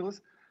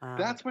ridiculous?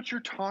 That's what you're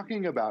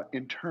talking about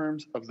in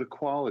terms of the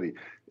quality.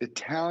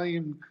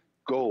 Italian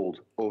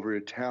gold over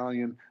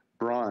Italian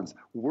bronze.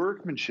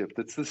 Workmanship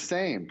that's the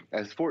same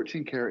as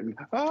 14-karat. And,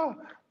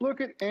 look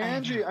at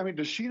Angie. I mean,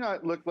 does she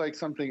not look like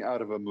something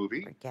out of a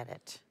movie? Forget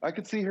it. I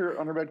could see her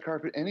on a red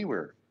carpet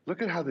anywhere.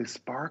 Look at how they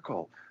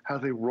sparkle, how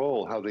they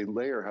roll, how they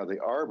layer, how they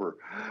arbor.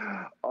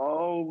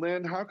 Oh,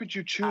 Lynn, how could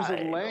you choose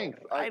a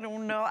length? I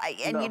don't know.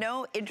 You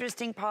know,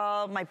 interesting,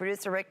 Paul, my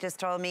producer Rick just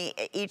told me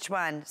each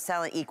one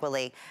sell it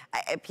equally.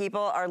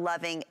 People are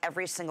loving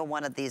every single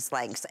one of these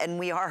lengths, and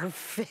we are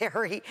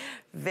very,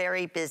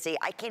 very busy.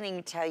 I can't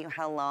even tell you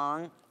how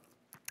long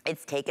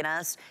it's taken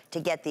us to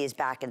get these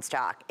back in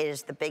stock. It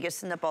is the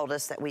biggest and the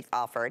boldest that we've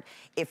offered.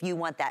 If you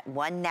want that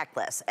one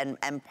necklace,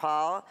 and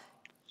Paul,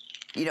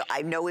 you know,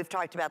 I know we've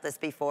talked about this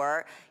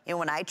before. You know,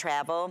 when I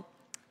travel,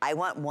 I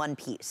want one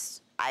piece.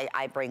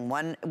 I bring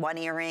one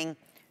earring,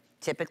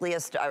 typically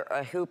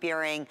a hoop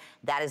earring.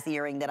 That is the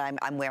earring that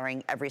I'm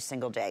wearing every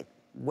single day,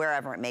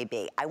 wherever it may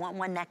be. I want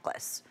one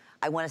necklace.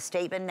 I want a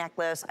statement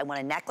necklace. I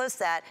want a necklace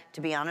that, to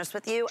be honest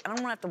with you, I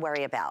don't want to have to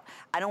worry about.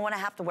 I don't want to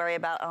have to worry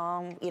about,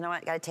 you know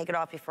what, I got to take it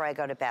off before I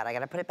go to bed. I got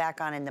to put it back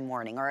on in the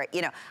morning. Or,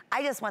 you know,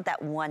 I just want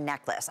that one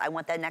necklace. I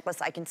want that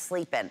necklace I can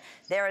sleep in.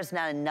 There is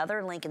not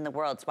another link in the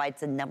world. That's why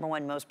it's the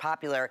 #1 most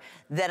popular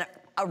than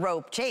a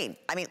rope chain.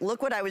 I mean,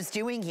 look what I was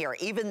doing here.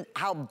 Even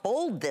how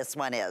bold this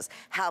one is,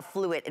 how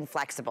fluid and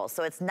flexible.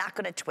 So it's not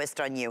going to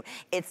twist on you.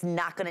 It's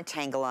not going to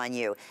tangle on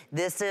you.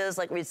 This is,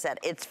 like we said,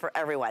 it's for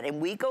everyone. And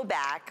we go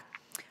back,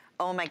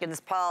 oh my goodness,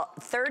 Paul,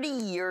 30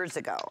 years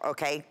ago,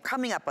 okay,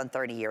 coming up on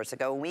 30 years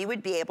ago, we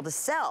would be able to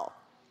sell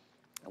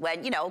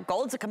when, you know,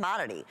 gold's a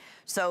commodity.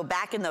 So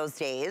back in those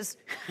days,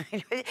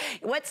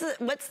 what's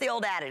the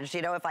old adage,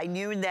 you know, if I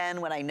knew then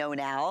what I know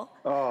now?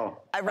 Oh,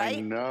 right?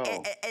 I know.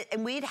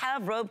 And we'd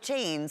have rope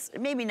chains,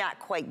 maybe not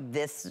quite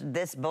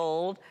this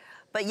bold,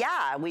 but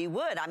yeah, we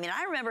would. I mean,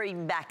 I remember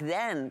even back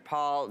then,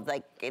 Paul,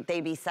 like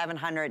they'd be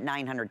 $700,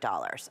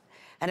 $900.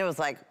 And it was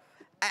like,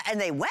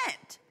 and they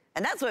went.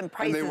 And that's when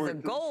prices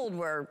of gold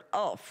were,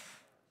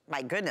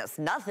 my goodness,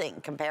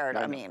 nothing compared.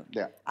 I mean,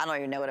 yeah. I don't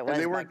even know what it was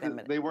back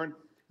then.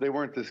 They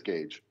weren't this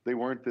gauge. They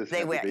weren't this.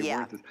 They heavy. yeah.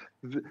 Weren't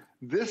this.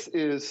 This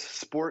is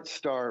sports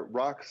star,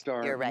 rock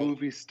star, right.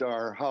 movie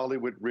star,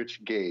 Hollywood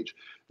rich gauge.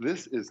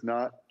 This is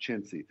not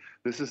chintzy.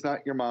 This is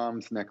not your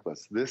mom's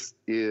necklace. This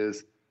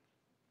is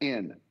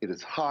in. It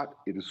is hot.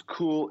 It is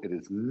cool. It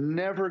is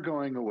never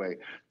going away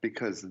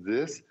because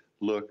this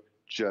look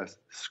just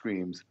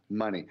screams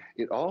money.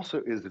 It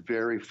also is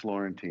very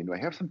Florentine. I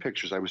have some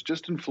pictures. I was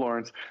just in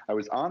Florence. I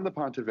was on the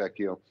Ponte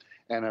Vecchio,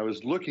 and I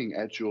was looking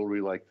at jewelry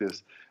like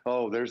this.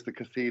 Oh, there's the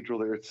cathedral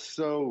there. It's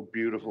so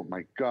beautiful.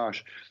 My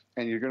gosh.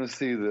 And you're going to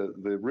see the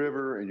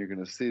river, and you're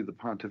going to see the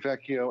Ponte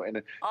Vecchio, and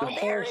the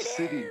whole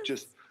city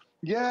just...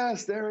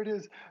 Yes, there it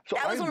is. So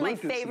that was one of my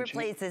favorite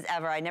places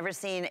ever. I never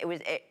seen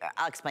it.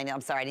 I'll explain it. I'm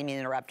sorry, I didn't mean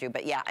to interrupt you,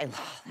 but yeah, I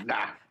love that.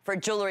 Nah. For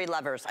jewelry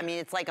lovers, I mean,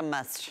 it's like a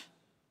must.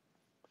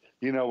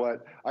 You know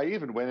what? I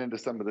even went into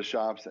some of the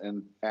shops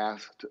and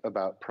asked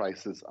about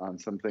prices on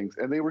some things,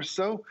 and they were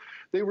so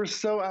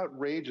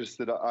outrageous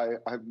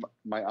that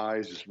my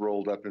eyes just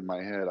rolled up in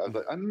my head. I was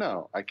like,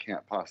 no, I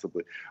can't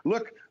possibly.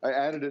 Look, I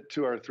added it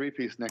to our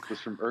 3-piece necklace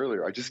from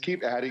earlier. I just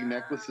keep adding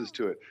necklaces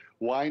to it.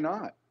 Why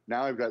not?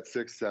 Now I've got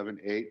 6, 7,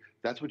 8.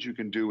 That's what you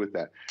can do with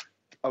that.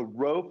 A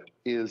rope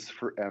is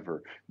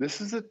forever.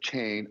 This is a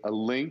chain, a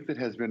link that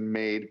has been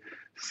made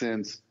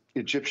since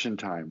Egyptian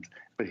times.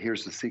 But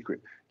here's the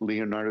secret.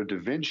 Leonardo da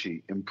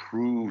Vinci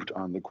improved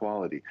on the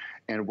quality.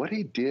 And what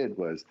he did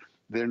was,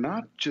 they're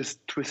not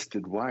just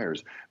twisted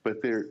wires,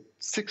 but they're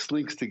 6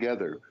 links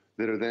together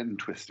that are then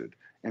twisted.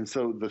 And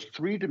so the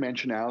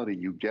 3-dimensionality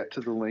you get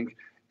to the link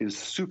is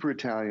super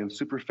Italian,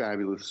 super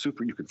fabulous, you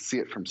can see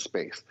it from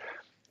space.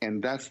 And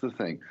that's the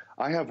thing.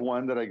 I have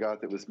one that I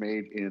got that was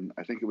made in,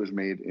 I think it was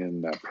made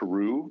in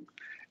Peru,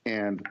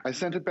 and I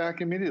sent it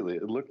back immediately.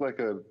 It looked like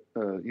like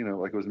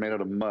it was made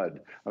out of mud.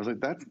 I was like,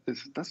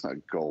 that's not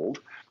gold.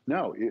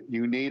 No,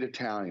 you need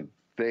Italian.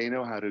 They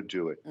know how to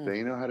do it.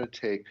 They know how to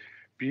take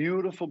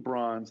beautiful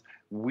bronze,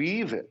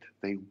 weave it.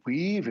 They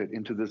weave it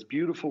into this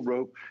beautiful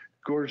rope,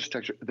 gorgeous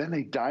texture. Then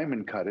they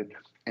diamond cut it,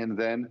 and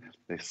then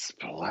they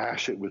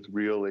splash it with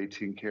real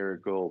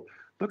 18-karat gold.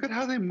 Look at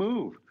how they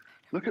move.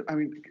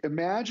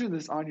 Imagine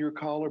this on your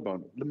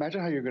collarbone. Imagine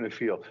how you're going to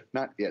feel.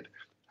 Not it.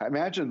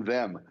 Imagine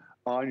them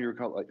on your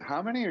collarbone. Like,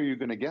 how many are you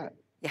going to get?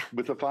 Yeah.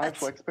 With the 5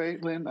 flex pay,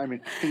 Lynn? I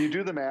mean, can you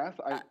do the math?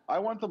 I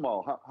want them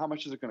all. How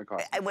much is it going to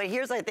cost? Well,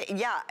 here's the thing.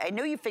 Yeah, I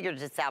know you figured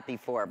this out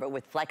before, but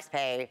with flex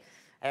pay,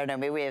 I don't know,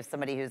 maybe we have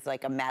somebody who's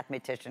like a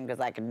mathematician because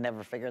I could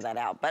never figure that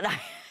out. But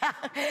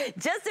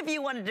just if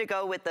you wanted to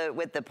go with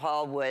the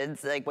Paul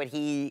Woods, like what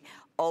he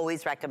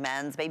always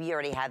recommends, maybe you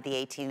already had the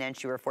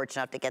 18-inch, you were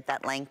fortunate enough to get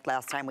that length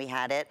last time we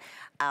had it,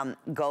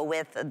 go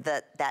with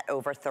that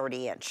over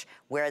 30-inch.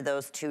 Wear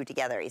those two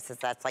together. He says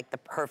that's like the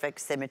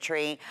perfect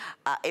symmetry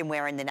in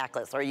wearing the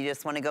necklace. Or you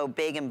just want to go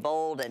big and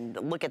bold and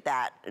look at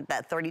that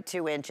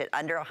 32-inch at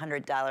under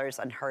 $100,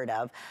 unheard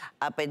of.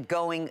 But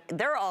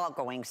they're all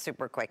going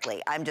super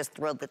quickly. I'm just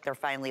thrilled that they're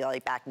finally all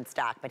back in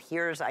stock. But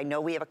I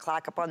know we have a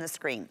clock up on the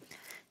screen.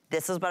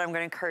 This is what I'm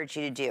going to encourage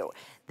you to do.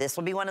 This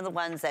will be one of the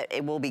ones that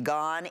it will be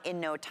gone in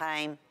no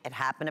time. It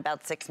happened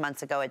about 6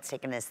 months ago. It's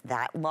taken us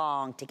that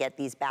long to get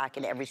these back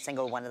in every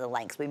single one of the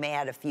lengths. We may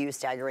have a few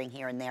staggering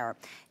here and there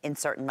in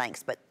certain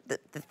lengths, but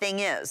the thing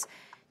is,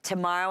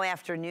 tomorrow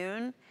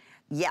afternoon,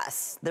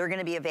 yes, they're going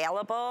to be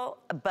available,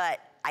 but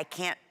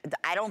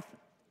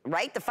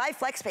right? The 5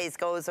 flex pays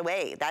goes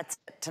away. That's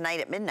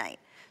tonight at midnight.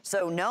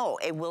 So no,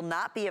 it will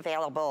not be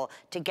available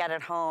to get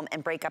it home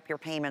and break up your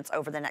payments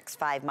over the next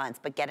 5 months,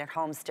 but get it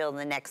home still in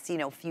the next,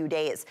 few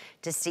days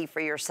to see for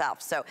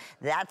yourself. So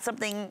that's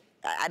something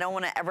I don't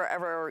want to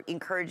ever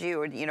encourage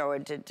you,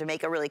 to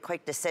make a really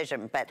quick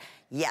decision. But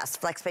yes,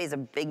 FlexPay is a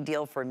big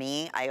deal for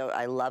me.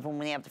 I love when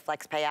we have the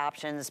FlexPay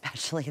option,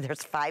 especially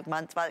there's 5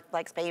 months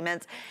flex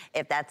payments.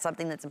 If that's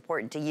something that's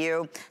important to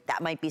you,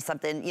 that might be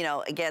something,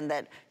 again,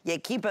 that you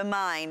keep in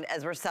mind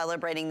as we're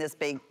celebrating this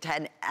big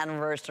 10th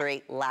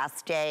anniversary,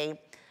 last day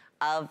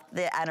of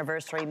the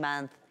anniversary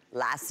month.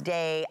 Last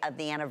day of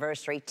the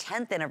anniversary,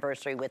 10th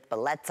anniversary with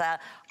Bellezza,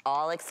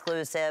 all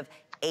exclusive,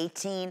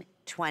 18,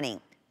 20.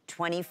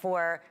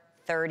 24,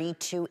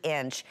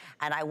 32-inch.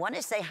 And I want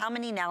to say how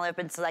many now have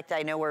been selected.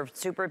 I know we're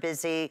super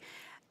busy.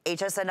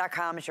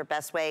 HSN.com is your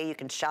best way. You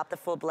can shop the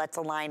full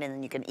Bellezza line, and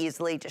then you can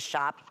easily just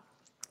shop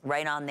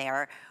right on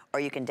there. Or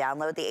you can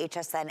download the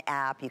HSN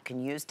app. You can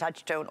use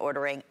touch-tone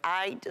ordering.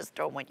 I just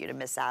don't want you to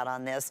miss out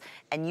on this.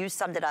 And you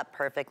summed it up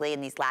perfectly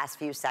in these last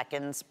few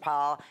seconds,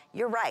 Paul.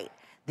 You're right.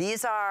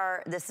 This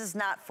is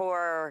not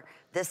the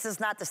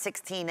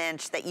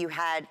 16-inch that you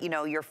had,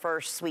 your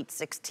first Sweet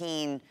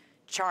 16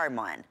 charm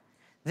one.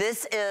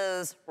 This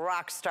is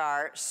rock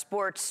star,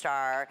 sports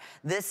star.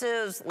 This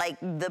is like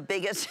the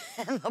biggest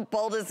and the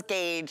boldest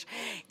gauge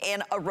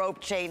in a rope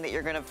chain that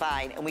you're gonna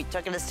find. And we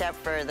took it a step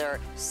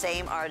further.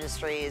 Same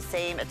artistry,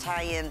 same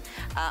Italian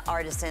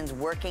artisans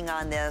working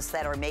on this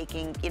that are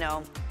making,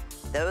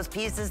 those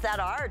pieces that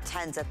are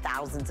tens of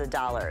thousands of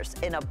dollars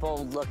in a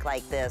bold look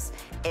like this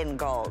in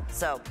gold.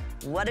 So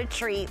what a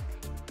treat.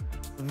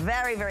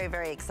 Very, very,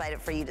 very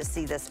excited for you to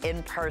see this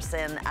in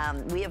person.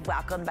 We have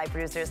welcomed, my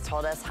producers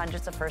told us,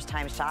 hundreds of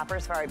first-time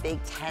shoppers for our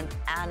big 10th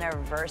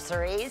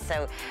anniversary.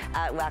 So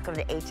welcome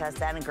to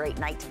HSN, a great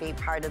night to be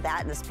part of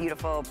that, and this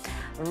beautiful,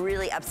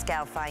 really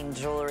upscale fine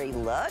jewelry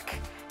look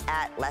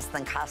at less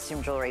than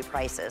costume jewelry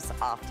prices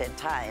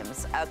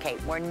oftentimes. Okay,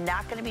 we're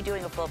not gonna be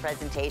doing a full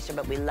presentation,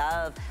 but we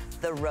love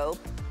the rope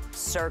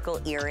circle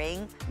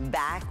earring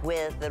back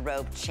with the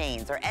rope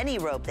chains, or any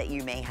rope that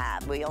you may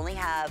have. We only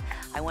have,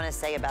 I want to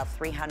say, about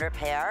 300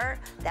 pair.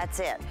 That's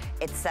it.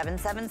 It's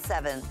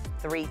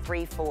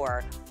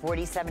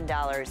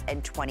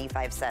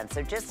 $777-334-$47.25.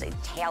 So just a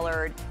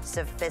tailored,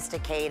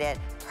 sophisticated,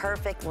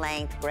 perfect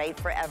length, great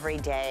for every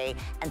day,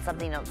 and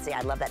something you don't see.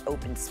 I love that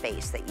open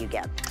space that you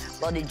get.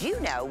 Well, did you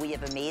know we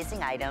have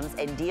amazing items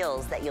and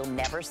deals that you'll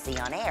never see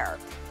on air?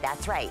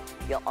 That's right.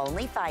 You'll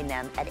only find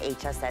them at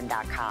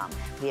hsn.com.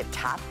 We have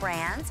top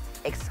brands,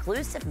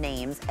 exclusive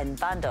names, and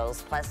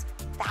bundles, plus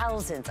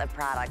thousands of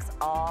products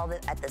all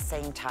at the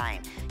same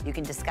time. You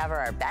can discover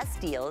our best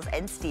deals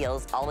and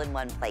steals all in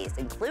one place,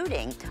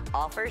 including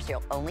offers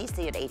you'll only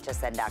see at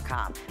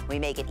hsn.com. We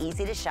make it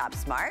easy to shop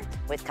smart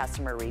with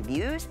customer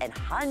reviews and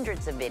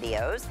hundreds of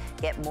videos.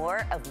 Get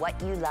more of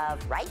what you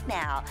love right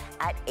now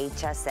at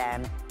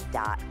hsn.com.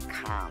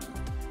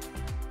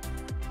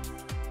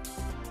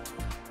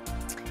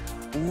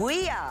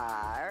 We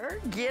are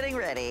getting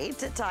ready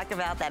to talk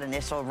about that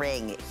initial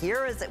ring.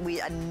 Here is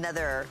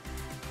another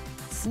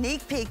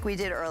sneak peek we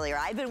did earlier.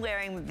 I've been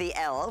wearing the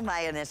L,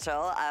 my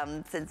initial,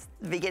 since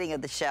the beginning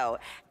of the show,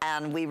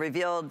 and we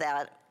revealed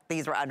that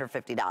these were under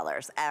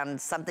 $50, and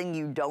something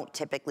you don't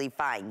typically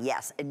find.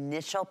 Yes,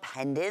 initial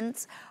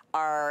pendants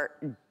are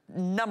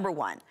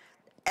 #1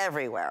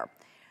 everywhere.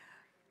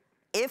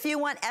 If you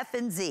want F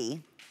and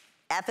Z,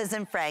 F is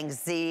in Frank,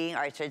 Z,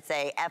 or I should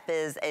say F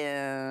is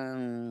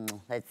in,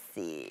 let's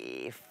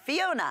see,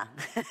 Fiona,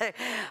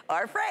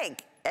 or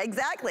Frank,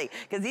 exactly,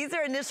 because these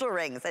are initial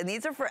rings, and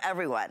these are for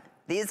everyone.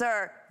 These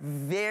are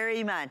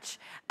very much,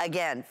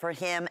 again, for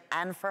him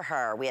and for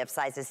her. We have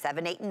sizes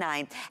 7, 8, and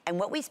 9, and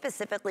what we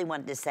specifically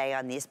wanted to say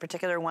on these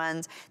particular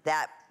ones,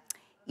 that,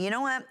 you know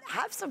what,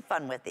 have some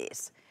fun with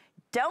these.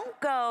 Don't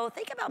go,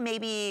 think about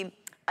maybe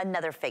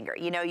another finger.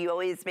 You know, you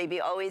always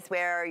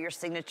wear your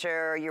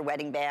signature, your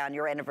wedding band,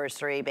 your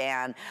anniversary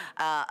band,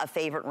 a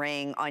favorite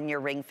ring on your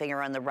ring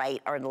finger on the right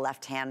or the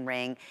left hand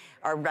ring,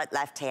 or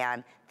left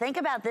hand. Think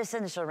about this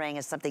initial ring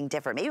as something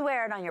different. Maybe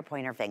wear it on your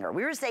pointer finger.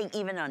 We were saying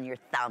even on your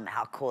thumb,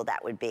 how cool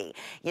that would be.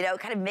 You know,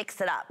 kind of mix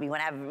it up. You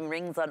want to have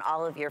rings on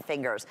all of your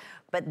fingers.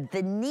 But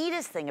the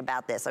neatest thing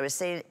about this, I was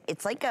saying,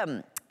 it's like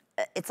a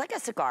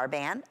cigar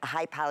band, a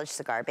high polished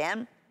cigar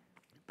band.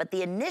 But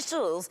the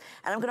initials,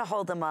 and I'm gonna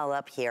hold them all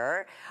up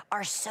here,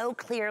 are so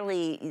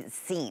clearly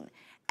seen.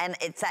 And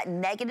it's that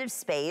negative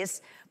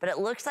space, but it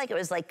looks like it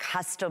was like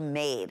custom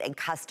made and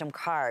custom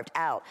carved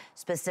out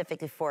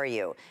specifically for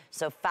you.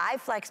 So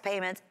 5 flex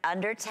payments,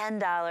 under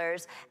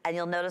 $10, and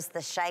you'll notice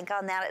the shank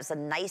on that is a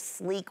nice,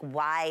 sleek,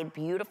 wide,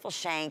 beautiful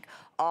shank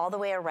all the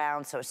way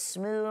around, so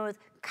smooth,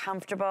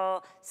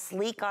 comfortable,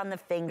 sleek on the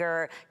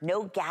finger,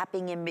 no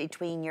gapping in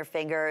between your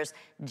fingers,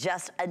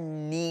 just a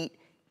neat,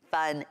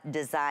 fun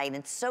design,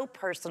 and so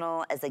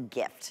personal as a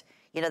gift.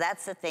 You know,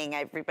 that's the thing.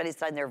 Everybody's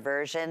done their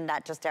version,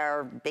 not just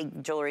our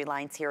big jewelry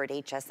lines here at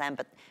HSN,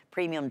 but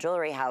premium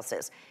jewelry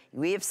houses.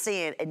 We have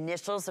seen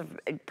initials of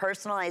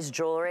personalized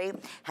jewelry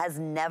has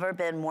never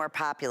been more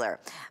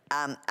popular.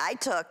 I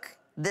took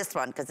this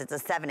one because it's a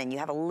 7 and you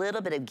have a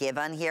little bit of give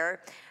on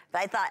here,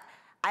 but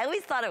I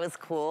always thought it was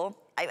cool.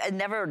 I've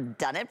never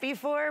done it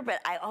before, but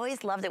I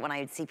always loved it when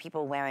I would see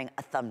people wearing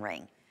a thumb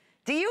ring.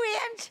 Do you,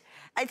 Ange?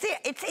 I'd say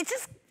it's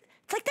just,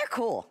 it's like they're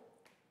cool.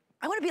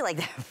 I want to be like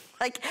them.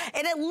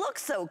 And it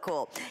looks so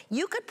cool.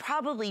 You could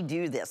probably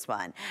do this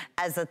one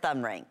as a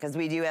thumb ring because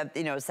we do have,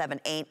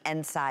 7, 8,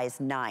 and size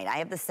 9. I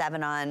have the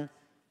 7 on.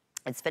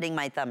 It's fitting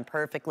my thumb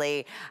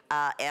perfectly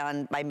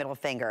and my middle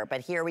finger. But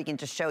here we can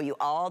just show you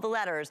all the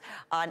letters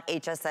on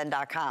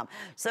hsn.com.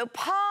 So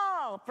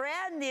Paul,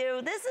 brand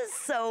new. This is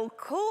so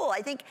cool.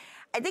 I think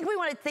we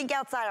want to think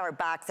outside our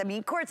box. I mean,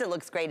 of course, it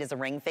looks great as a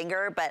ring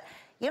finger, but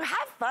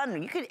have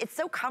fun. It's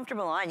so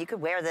comfortable on. You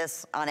could wear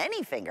this on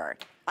any finger.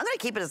 I'm gonna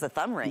keep it as a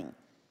thumb ring.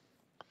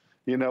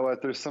 You know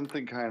what? There's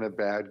something kind of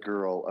bad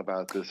girl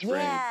about this ring.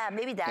 Yeah,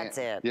 maybe that's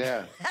it.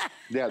 Yeah,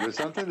 there's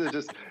something that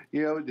just,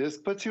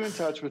 just puts you in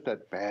touch with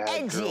that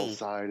bad girl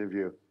side of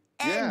you.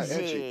 Yeah,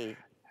 edgy.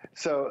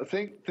 So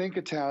think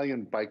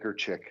Italian biker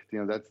chick.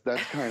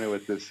 That's kind of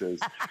what this is.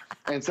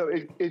 And so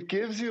it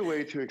gives you a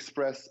way to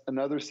express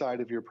another side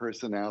of your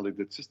personality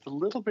that's just a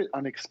little bit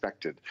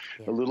unexpected,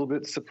 a little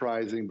bit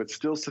surprising, but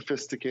still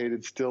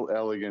sophisticated, still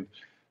elegant,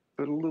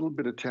 but a little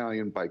bit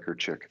Italian biker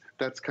chick.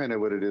 That's kind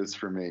of what it is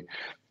for me.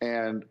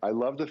 And I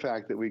love the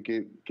fact that we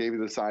gave you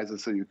the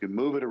sizes so you can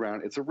move it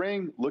around. It's a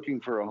ring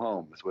looking for a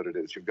home is what it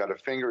is. You've got a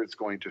finger it's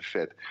going to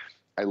fit.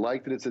 I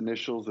like that it's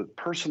initials, that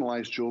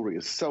personalized jewelry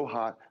is so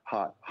hot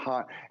hot,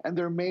 hot. And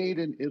they're made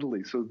in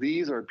Italy. So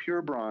these are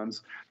pure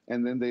bronze,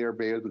 and then they are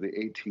bathed with the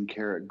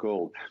 18-karat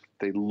gold.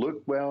 They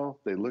look well,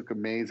 they look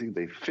amazing,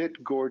 they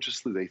fit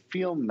gorgeously, they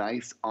feel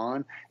nice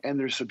on, and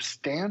they're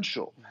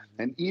substantial.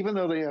 And even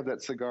though they have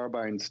that cigar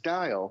bind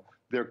style,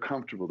 they're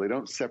comfortable. They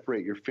don't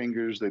separate your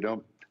fingers. They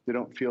don't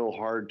feel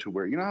hard to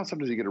wear. You know how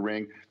sometimes you get a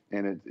ring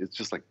and it's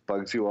just like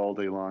bugs you all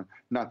day long?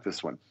 Not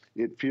this one.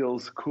 It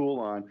feels cool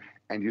on,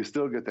 and you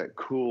still get that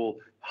cool,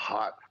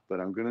 hot, but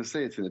I'm going to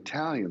say it's an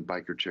Italian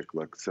biker chick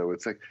look, so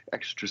it's like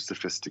extra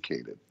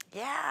sophisticated.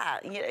 Yeah,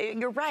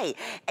 you're right.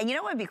 And you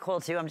know what would be cool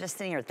too? I'm just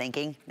sitting here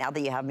thinking, now that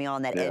you have me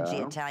on that edgy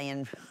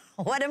Italian,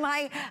 what am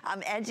I?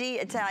 I'm edgy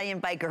Italian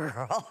biker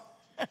girl.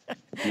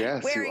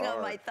 Yes, wearing you are.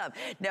 on my thumb.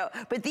 No,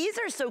 but these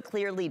are so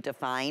clearly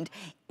defined.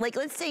 Like,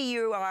 let's say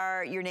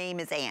your name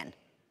is Ann,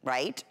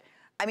 right?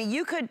 I mean,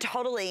 you could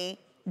totally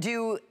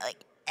do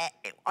like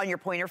on your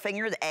pointer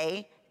finger, the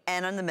A,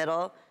 N on the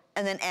middle,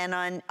 and then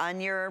N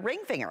on your ring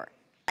finger.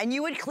 And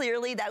you would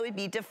clearly, that would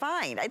be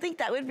defined. I think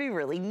that would be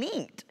really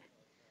neat.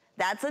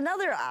 That's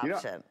another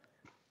option.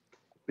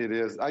 Yeah, it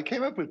is. I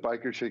came up with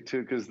biker chic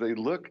too because they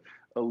look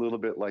a little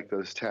bit like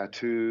those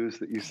tattoos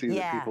that you see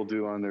that people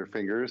do on their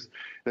fingers.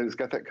 And it's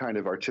got that kind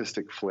of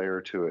artistic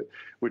flair to it,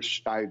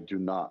 which I do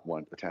not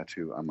want a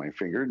tattoo on my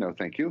finger. No,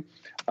 thank you.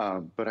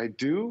 But I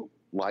do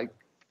like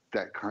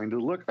that kind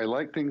of look. I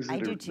like things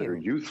that are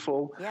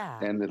youthful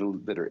and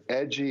that are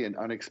edgy and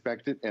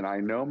unexpected. And I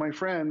know my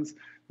friends,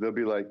 they'll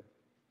be like,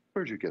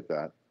 "Where'd you get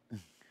that?"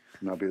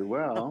 And I'll be like,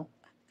 "Well,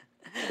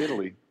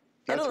 Italy.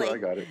 That's where I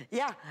got it."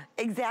 Yeah,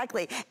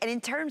 exactly. And in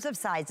terms of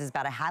sizes,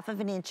 about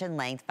 1/2 inch in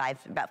length,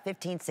 about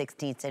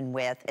 15/16 in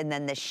width. And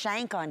then the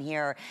shank on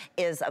here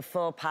is a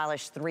full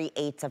polished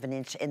 3/8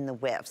 inch in the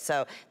width.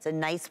 So it's a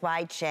nice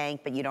wide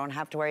shank, but you don't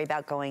have to worry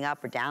about going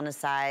up or down a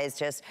size.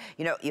 Just,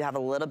 you have a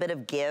little bit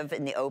of give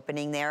in the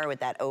opening there with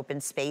that open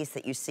space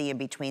that you see in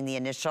between the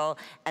initial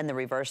and the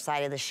reverse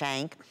side of the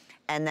shank.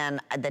 And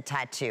then the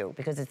tattoo,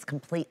 because it's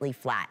completely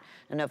flat. I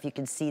don't know if you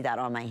can see that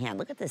on my hand.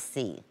 Look at this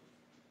C.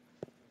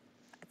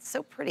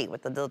 So pretty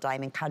with the little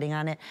diamond cutting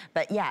on it.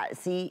 But yeah,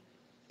 see,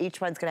 each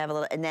one's gonna have a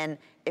little, and then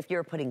if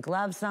you're putting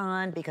gloves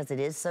on, because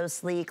it is so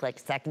sleek, like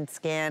second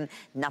skin,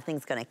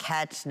 nothing's gonna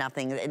catch,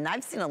 nothing. And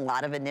I've seen a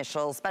lot of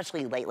initials,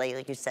 especially lately,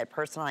 like you said,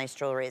 personalized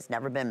jewelry has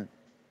never been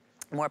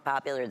more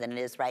popular than it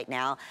is right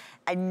now.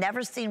 I've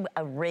never seen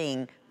a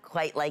ring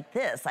quite like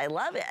this. I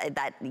love it.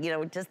 That,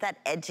 just that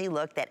edgy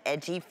look, that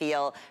edgy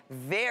feel.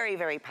 Very,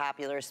 very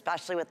popular,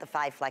 especially with the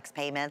 5 flex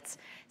payments.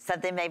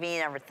 Something maybe you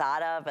never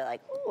thought of, but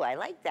like, ooh, I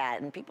like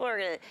that. And people are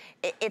gonna,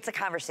 it's a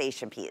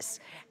conversation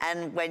piece.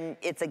 And when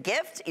it's a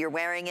gift, you're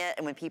wearing it,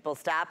 and when people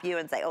stop you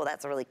and say, oh,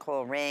 that's a really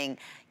cool ring.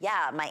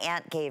 Yeah, my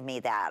aunt gave me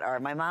that, or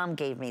my mom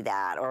gave me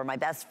that, or my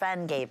best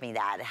friend gave me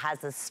that. It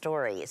has a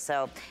story.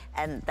 So,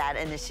 and that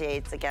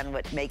initiates, again,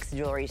 what makes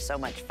jewelry so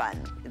much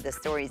fun. The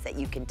stories that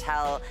you can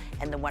tell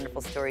and the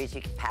wonderful stories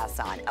you can pass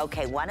on.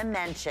 Okay, want to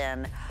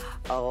mention,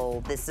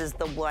 this is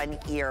the one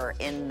here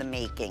in the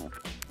making.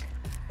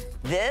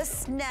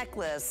 This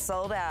necklace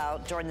sold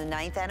out during the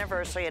 9th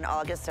anniversary in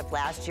August of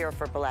last year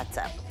for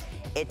Bellezza.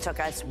 It took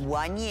us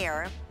 1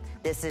 year.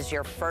 This is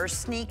your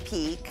first sneak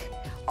peek.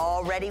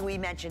 Already we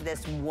mentioned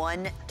this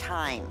one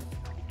time,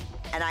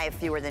 and I have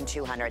fewer than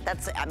 200.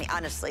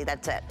 Honestly,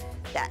 that's it.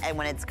 And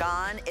when it's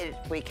gone, if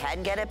we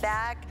can get it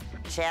back,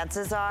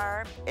 chances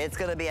are it's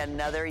gonna be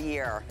another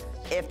year.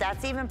 If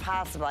that's even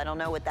possible. I don't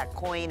know with that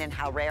coin and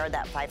how rare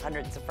that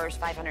 500, it's the first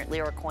 500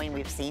 lira coin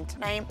we've seen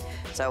tonight.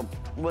 So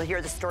we'll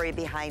hear the story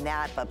behind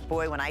that. But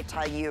boy, when I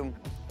tell you,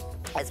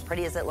 as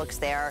pretty as it looks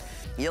there,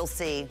 you'll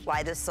see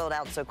why this sold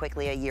out so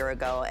quickly a year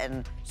ago.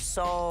 And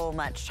so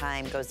much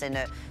time goes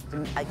into,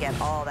 again,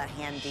 all that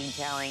hand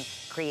detailing,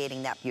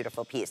 creating that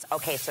beautiful piece.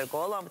 Okay, so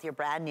go along with your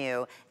brand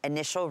new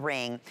initial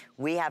ring.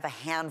 We have a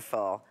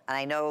handful, and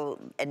I know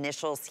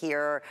initials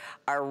here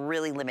are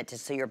really limited.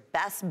 So your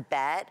best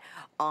bet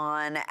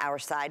on our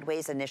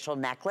sideways initial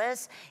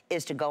necklace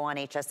is to go on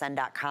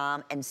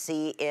hsn.com and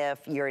see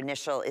if your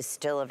initial is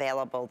still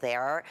available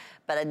there.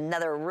 But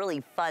another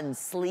really fun,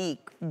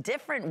 sleek,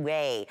 different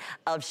way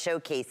of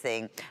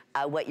showcasing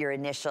what your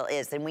initial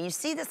is. And when you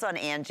see this on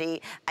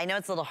Angie, I know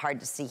it's a little hard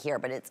to see here,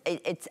 but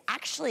it's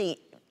actually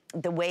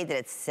the way that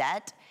it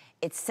sets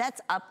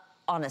up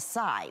on a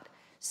side.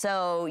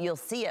 So you'll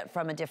see it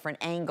from a different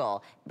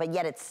angle, but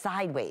yet it's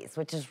sideways,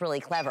 which is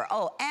really clever.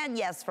 Oh, and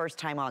yes, first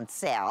time on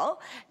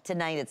sale.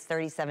 Tonight it's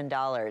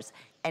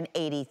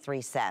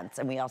 $37.83.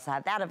 And we also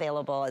have that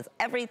available as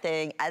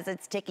everything as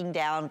it's ticking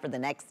down for the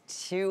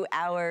next 2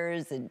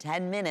 hours and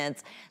 10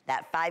 minutes.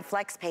 That 5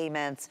 flex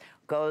payments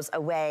goes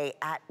away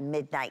at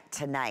midnight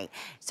tonight.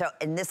 So,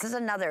 and this is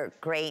another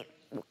great,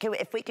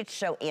 if we could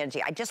show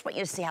Angie, I just want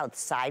you to see how it's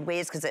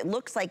sideways, because it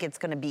looks like it's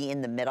gonna be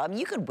in the middle. I mean,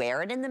 you could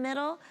wear it in the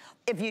middle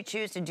if you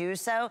choose to do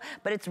so,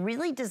 but it's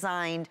really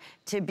designed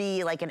to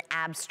be like an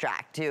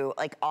abstract, to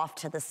like off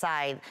to the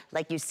side,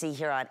 like you see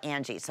here on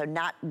Angie. So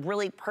not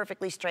really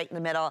perfectly straight in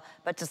the middle,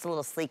 but just a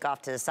little sleek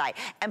off to the side.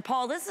 And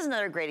Paul, this is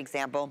another great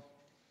example.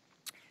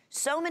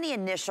 So many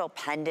initial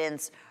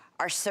pendants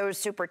are so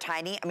super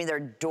tiny. I mean, they're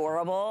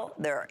adorable.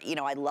 They're, you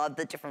know, I love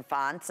the different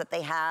fonts that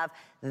they have.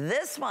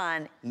 This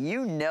one,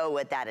 you know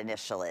what that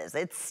initial is.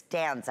 It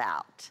stands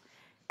out.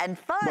 And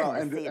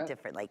fun to see it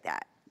different like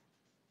that.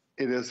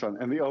 It is fun.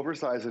 And the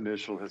oversized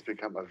initial has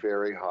become a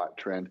very hot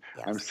trend.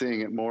 Yes. I'm seeing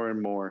it more and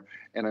more,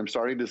 and I'm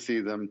starting to see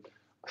them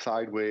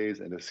sideways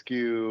and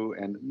askew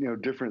and, you know,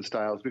 different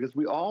styles, because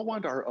we all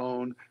want our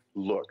own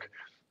look,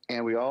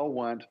 and we all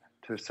want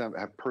to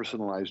have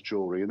personalized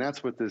jewelry. And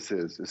that's what this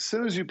is. As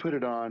soon as you put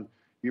it on,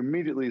 you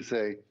immediately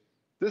say,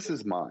 this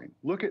is mine.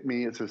 Look at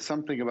me. It says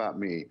something about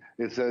me.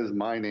 It says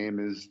my name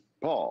is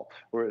Paul,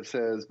 or it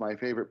says my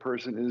favorite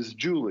person is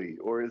Julie,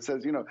 or it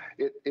says, you know,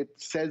 it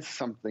says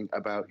something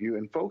about you,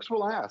 and folks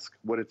will ask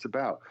what it's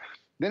about.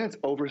 Then it's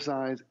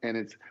oversized, and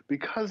it's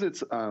because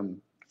it's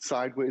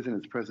sideways in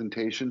its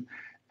presentation.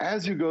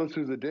 As you go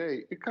through the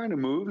day, it kind of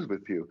moves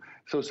with you.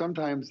 So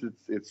sometimes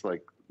it's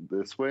like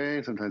this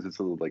way, sometimes it's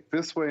a little like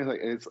this way.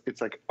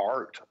 It's like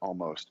art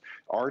almost.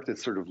 Art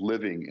that's sort of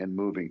living and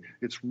moving.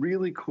 It's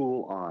really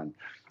cool on.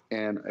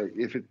 And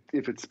if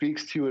it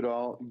speaks to you at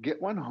all,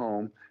 get one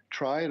home,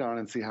 try it on,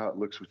 and see how it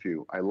looks with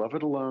you. I love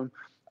it alone.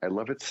 I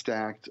love it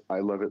stacked. I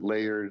love it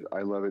layered.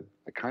 I love it.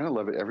 I kind of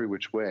love it every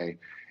which way.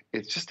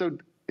 It's just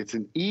it's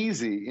an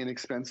easy,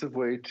 inexpensive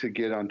way to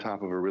get on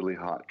top of a really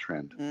hot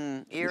trend.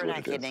 You're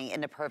not kidding.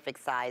 In the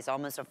perfect size,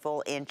 almost a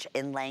full inch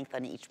in length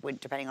on each,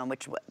 depending on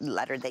which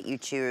letter that you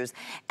choose.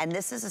 And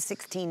this is a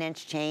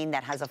 16-inch chain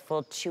that has a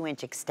full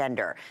 2-inch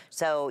extender.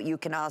 So you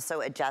can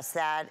also adjust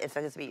that, if it's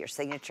going to be your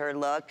signature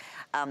look,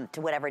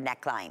 to whatever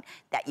neckline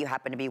that you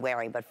happen to be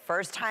wearing. But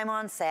first time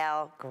on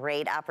sale,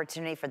 great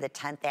opportunity for the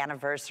 10th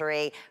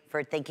anniversary,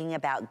 for thinking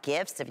about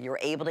gifts. If you're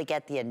able to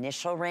get the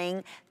initial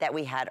ring that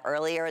we had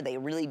earlier, they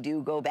really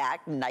do go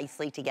back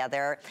nicely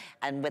together.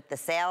 And with the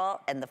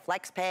sale and the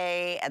flex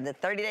pay and the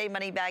 30-day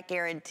money-back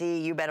guarantee,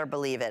 you better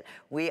believe it.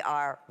 We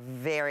are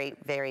very,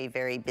 very,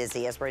 very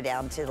busy as we're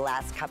down to the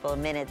last couple of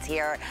minutes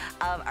here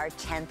of our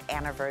 10th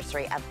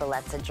anniversary of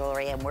Bellezza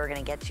Jewelry, and we're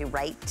gonna get you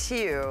right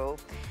to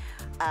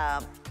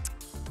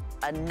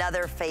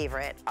another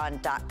favorite on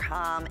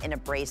 .com in a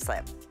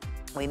bracelet.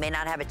 We may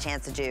not have a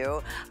chance to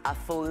do a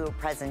full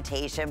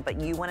presentation, but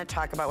you want to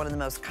talk about one of the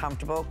most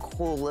comfortable,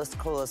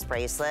 coolest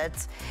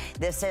bracelets.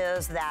 This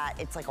is that,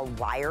 it's like a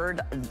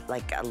wired,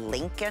 like a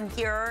link in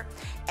here,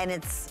 and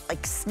it's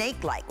like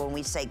snake-like when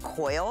we say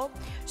coil.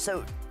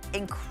 So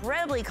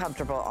incredibly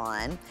comfortable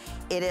on.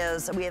 It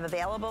is, we have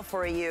available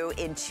for you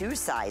in 2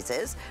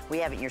 sizes. We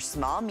have it in your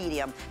small,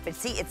 medium, but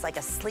see, it's like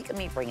a sleek, let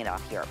me bring it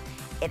off here.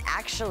 It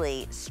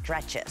actually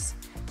stretches.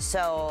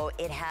 So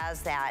it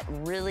has that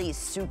really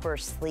super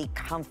sleek,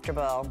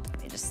 comfortable,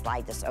 let me just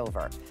slide this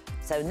over.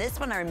 So this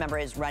one I remember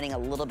is running a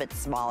little bit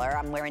smaller.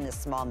 I'm wearing the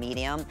small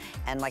medium,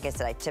 and like I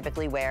said, I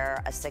typically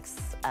wear a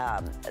 6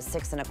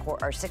 and a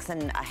quarter, or 6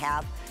 and a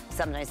half,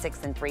 sometimes 6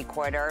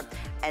 3/4.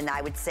 And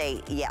I would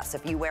say, yes,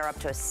 if you wear up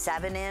to a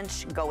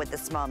 7-inch, go with the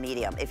small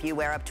medium. If you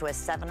wear up to a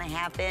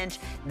 7.5-inch,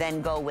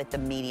 then go with the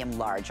medium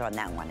large on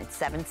that one. It's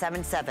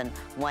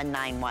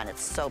 777191.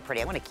 It's so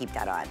pretty. I'm gonna keep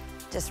that on.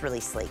 Just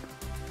really sleek.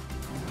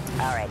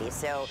 Alrighty,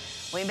 so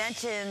we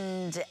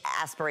mentioned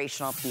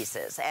aspirational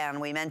pieces, and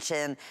we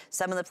mentioned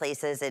some of the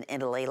places in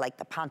Italy, like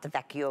the Ponte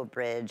Vecchio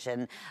Bridge,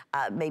 and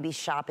maybe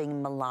shopping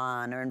in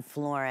Milan or in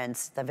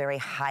Florence, the very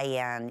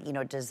high-end, you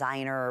know,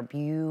 designer,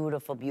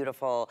 beautiful,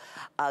 beautiful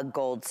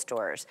gold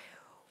stores.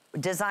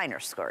 Designer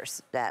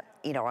stores that,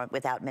 you know,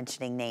 without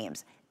mentioning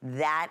names.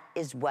 That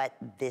is what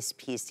this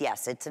piece,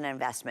 yes, it's an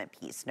investment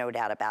piece, no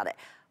doubt about it.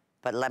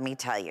 But let me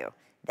tell you,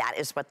 that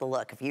is what the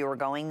look. If you were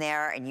going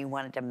there and you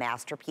wanted a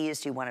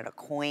masterpiece, you wanted a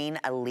coin,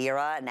 a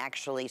lira, and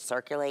actually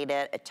circulate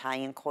it,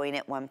 Italian coin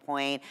at one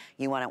point,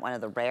 you wanted one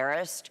of the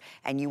rarest,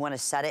 and you want to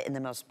set it in the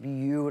most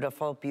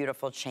beautiful,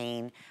 beautiful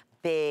chain,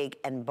 big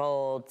and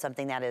bold,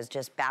 something that is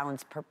just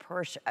balanced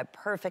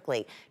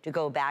perfectly to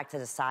go back to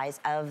the size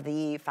of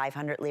the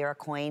 500 lira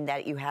coin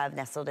that you have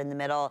nestled in the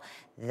middle.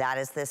 That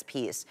is this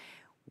piece.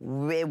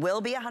 It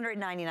will be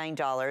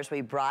 $199.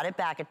 We brought it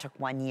back, it took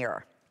 1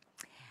 year,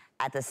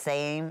 at the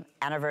same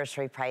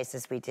anniversary price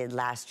as we did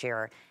last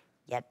year.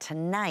 Yet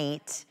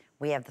tonight,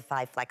 we have the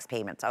 5 flex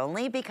payments,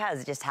 only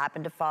because it just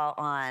happened to fall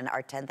on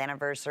our 10th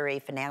anniversary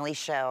finale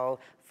show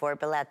for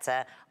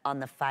Bellezza on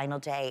the final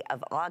day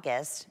of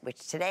August,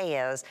 which today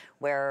is,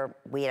 where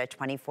we had a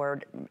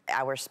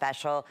 24-hour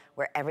special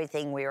where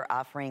everything we were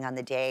offering on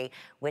the day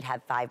would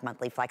have 5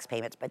 monthly flex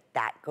payments, but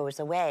that goes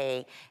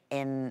away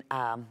in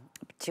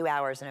 2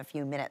 hours and a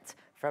few minutes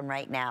from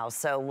right now.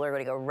 So we're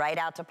gonna go right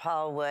out to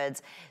Paul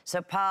Woods.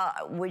 So Paul,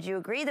 would you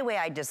agree the way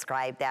I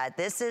described that?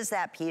 This is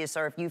that piece,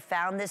 or if you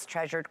found this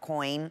treasured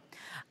coin,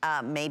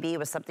 maybe it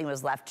was something that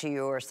was left to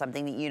you or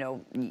something that, you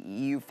know,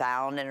 you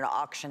found in an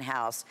auction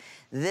house.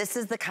 This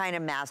is the kind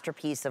of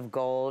masterpiece of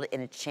gold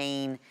in a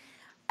chain,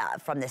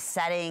 from the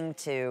setting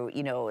to,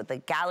 you know, the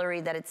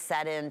gallery that it's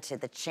set in, to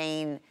the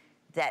chain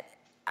that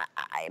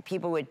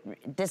people would,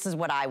 this is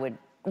what I would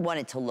want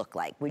it to look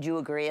like. Would you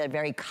agree? A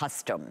very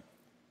custom.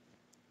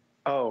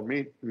 Oh,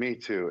 me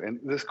too. And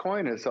this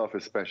coin itself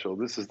is special.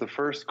 This is the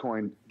first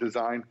coin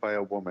designed by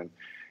a woman.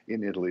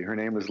 in Italy. Her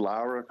name is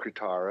Laura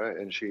Critara,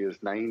 and she is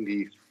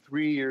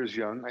 93 years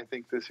young, I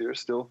think, this year,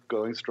 still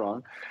going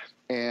strong.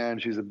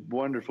 And she's a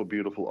wonderful,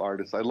 beautiful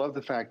artist. I love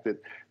the fact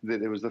that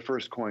it was the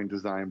first coin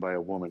designed by a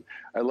woman.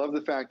 I love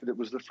the fact that it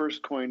was the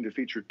first coin to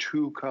feature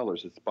 2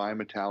 colors. It's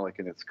bimetallic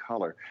in its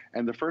color.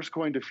 And the first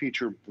coin to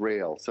feature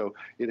Braille. So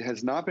it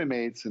has not been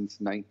made since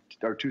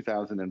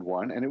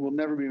 2001, and it will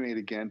never be made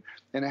again.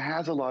 And it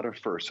has a lot of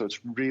fur, so it's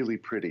really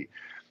pretty.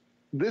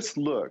 This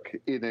look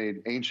in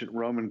an ancient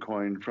Roman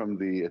coin from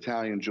the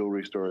Italian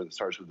jewelry store that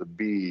starts with a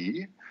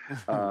B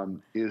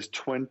is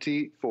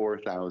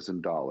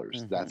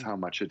 $24,000. That's how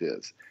much it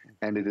is.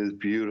 And it is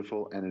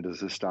beautiful and it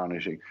is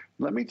astonishing.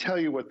 Let me tell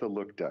you what the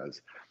look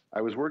does. I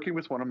was working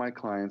with one of my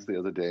clients the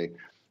other day,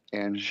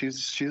 and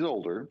she's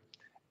older.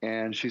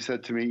 And she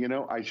said to me, you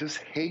know, I just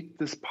hate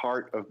this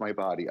part of my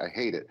body. I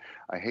hate it.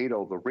 I hate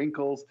all the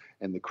wrinkles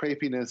and the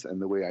crepiness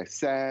and the way I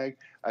sag.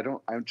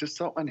 I'm just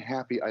so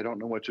unhappy. I don't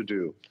know what to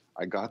do.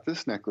 I got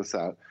this necklace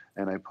out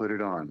and I put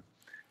it on.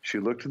 She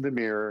looked in the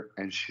mirror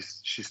and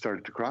she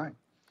started to cry.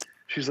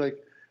 She's like,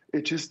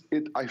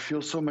 I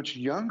feel so much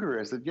younger.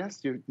 I said,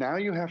 yes, now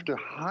you have to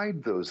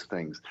hide those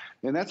things.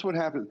 And that's what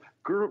happens.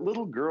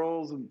 Little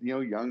girls and, you know,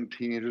 young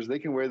teenagers, they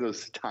can wear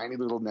those tiny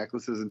little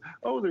necklaces and,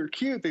 oh, they're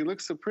cute. They look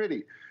so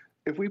pretty.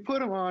 If we put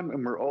them on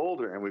and we're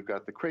older and we've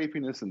got the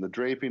crepiness and the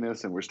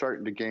drapiness and we're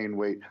starting to gain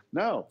weight,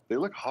 no, they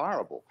look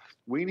horrible.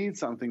 We need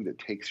something that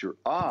takes your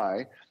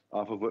eye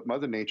off of what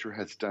Mother Nature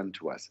has done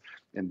to us.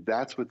 And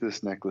that's what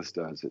this necklace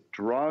does. It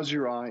draws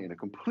your eye in a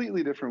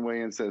completely different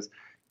way and says,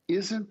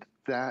 isn't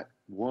that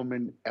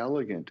woman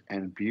elegant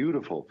and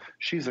beautiful?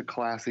 She's a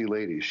classy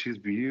lady. She's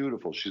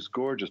beautiful. She's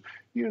gorgeous.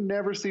 You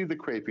never see the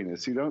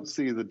crepiness. You don't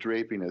see the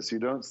drapiness. You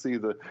don't see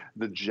the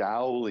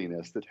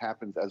jowliness that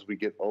happens as we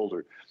get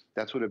older.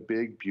 That's what a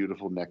big,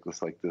 beautiful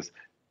necklace like this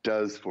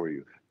does for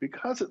you.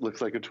 Because it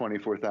looks like a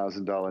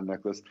 $24,000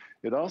 necklace,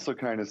 it also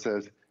kind of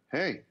says,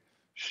 hey,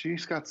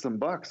 she's got some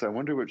bucks. I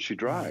wonder what she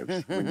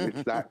drives. When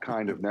it's that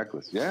kind of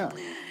necklace. Yeah.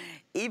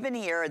 Even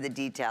here are the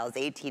details,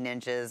 18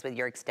 inches with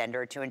your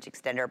extender, 2-inch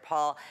extender.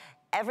 Paul,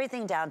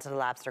 everything down to the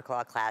lobster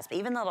claw clasp,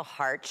 even the little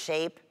heart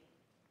shape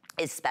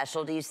is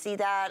special. Do you see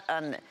that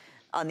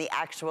on the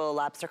actual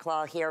lobster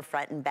claw here,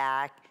 front and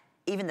back?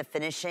 Even the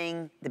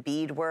finishing, the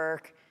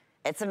beadwork,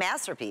 it's a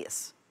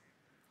masterpiece.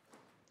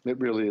 It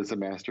really is a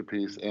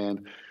masterpiece.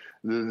 And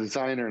the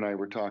designer and I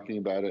were talking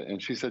about it,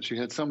 and she said she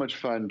had so much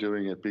fun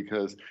doing it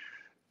because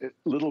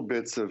little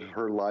bits of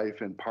her life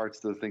and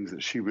parts of the things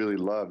that she really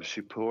loves, she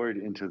poured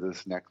into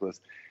this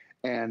necklace.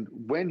 And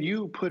when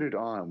you put it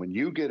on, when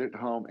you get it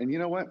home, and you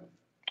know what?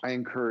 I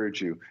encourage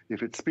you,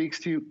 if it speaks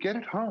to you, get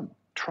it home.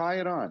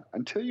 Try it on.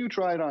 Until you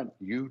try it on,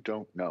 you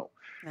don't know.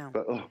 No.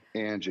 But, oh,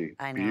 Angie,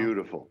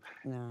 beautiful.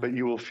 No. But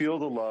you will feel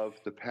the love,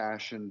 the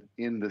passion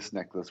in this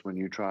necklace when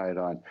you try it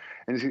on.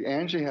 And you see,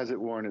 Angie has it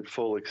worn at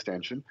full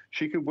extension.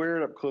 She could wear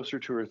it up closer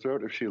to her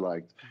throat if she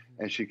liked.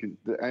 And she could,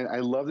 and I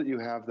love that you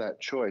have that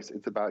choice.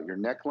 It's about your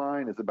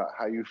neckline. It's about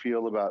how you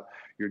feel about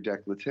your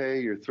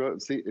décolleté, your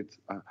throat. See, it's,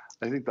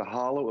 I think the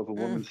hollow of a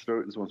woman's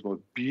throat is one of the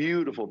most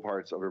beautiful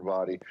parts of her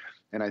body.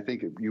 And I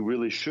think you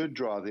really should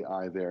draw the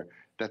eye there.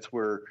 That's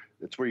where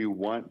you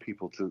want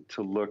people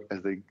to look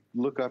as they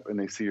look up and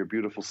they see your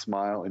beautiful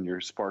smile and your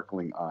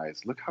sparkling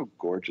eyes. Look how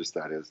gorgeous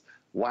that is.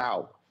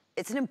 Wow.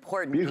 It's an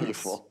important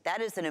piece.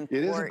 That is an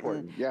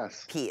important,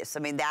 yes. piece.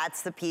 I mean,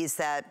 that's the piece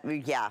that,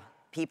 yeah,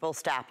 people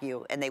stop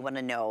you and they want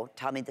to know,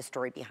 tell me the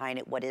story behind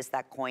it. What is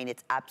that coin?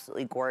 It's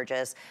absolutely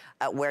gorgeous.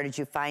 Where did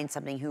you find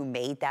something? Who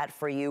made that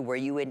for you? Were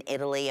you in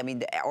Italy? I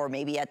mean, or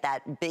maybe at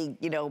that big,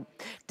 you know,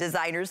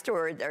 designer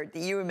store that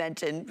you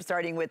mentioned,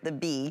 starting with the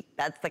B.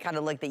 That's the kind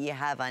of look that you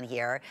have on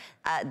here.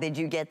 Did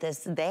you get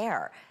this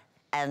there?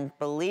 And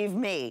believe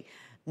me,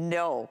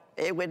 no,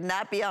 it would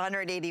not be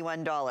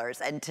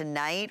 $181. And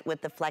tonight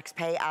with the flex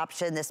pay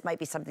option, this might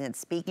be something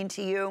that's speaking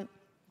to you.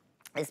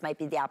 This might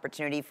be the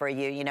opportunity for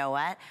you. You know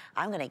what?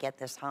 I'm going to get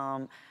this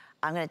home.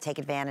 I'm going to take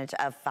advantage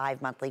of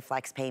 5 monthly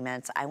flex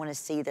payments. I want to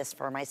see this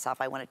for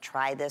myself. I want to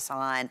try this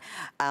on.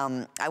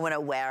 I want to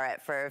wear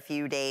it for a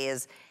few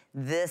days.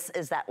 This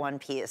is that one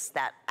piece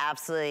that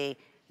absolutely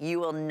you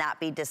will not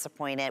be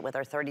disappointed with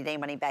our 30-day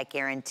money-back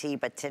guarantee,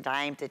 but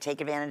time to take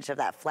advantage of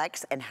that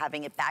flex and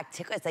having it back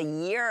took us a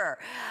year.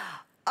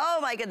 Oh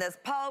my goodness,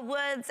 Paul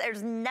Woods,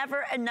 there's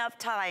never enough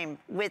time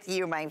with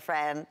you, my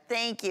friend.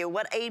 Thank you.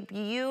 What a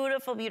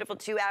beautiful, beautiful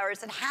 2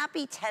 hours, and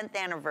happy 10th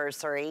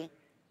anniversary.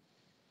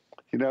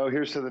 You know,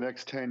 here's to the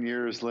next 10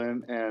 years,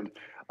 Lynn, and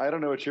I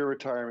don't know what your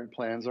retirement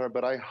plans are,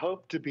 but I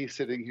hope to be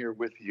sitting here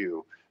with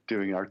you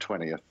doing our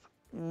 20th.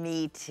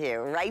 Me too.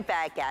 Right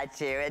back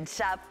at you. And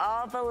shop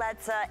all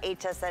Bellezza,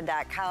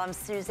 HSN.com.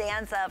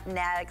 Suzanne's up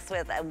next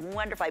with a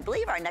wonderful, I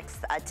believe our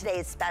next,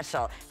 today's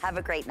special. Have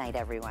a great night,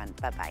 everyone.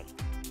 Bye-bye.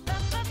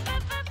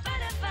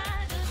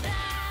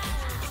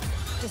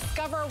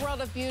 Discover a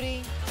world of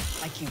beauty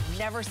like you've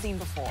never seen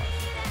before.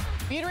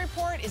 Beauty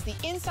Report is the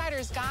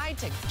insider's guide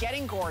to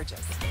getting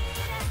gorgeous.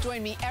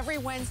 Join me every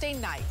Wednesday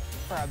night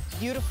for a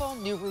beautiful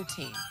new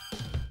routine.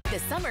 The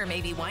summer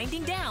may be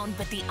winding down,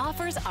 but the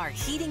offers are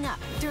heating up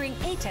during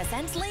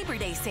HSN's Labor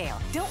Day sale.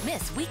 Don't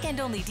miss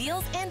weekend-only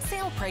deals and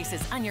sale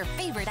prices on your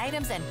favorite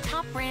items and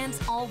top brands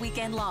all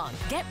weekend long.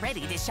 Get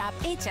ready to shop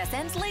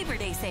HSN's Labor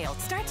Day sale.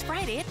 Starts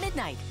Friday at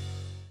midnight.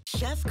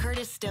 Chef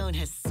Curtis Stone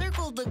has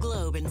circled the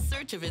globe in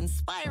search of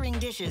inspiring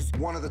dishes.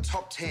 One of the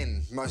top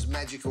 10 most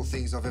magical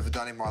things I've ever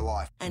done in my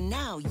life. And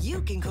now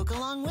you can cook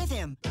along with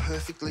him.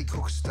 Perfectly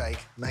cooked steak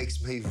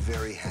makes me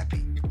very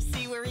happy.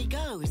 See where he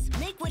goes,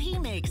 make what he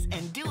makes,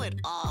 and do it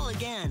all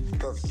again.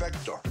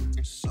 Perfecto.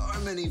 So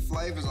many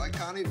flavors, I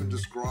can't even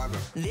describe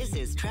them. This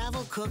is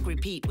Travel, Cook,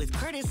 Repeat with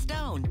Curtis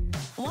Stone.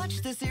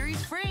 Watch the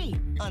series free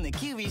on the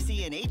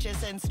QVC and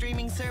HSN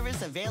streaming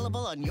service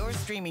available on your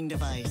streaming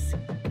device.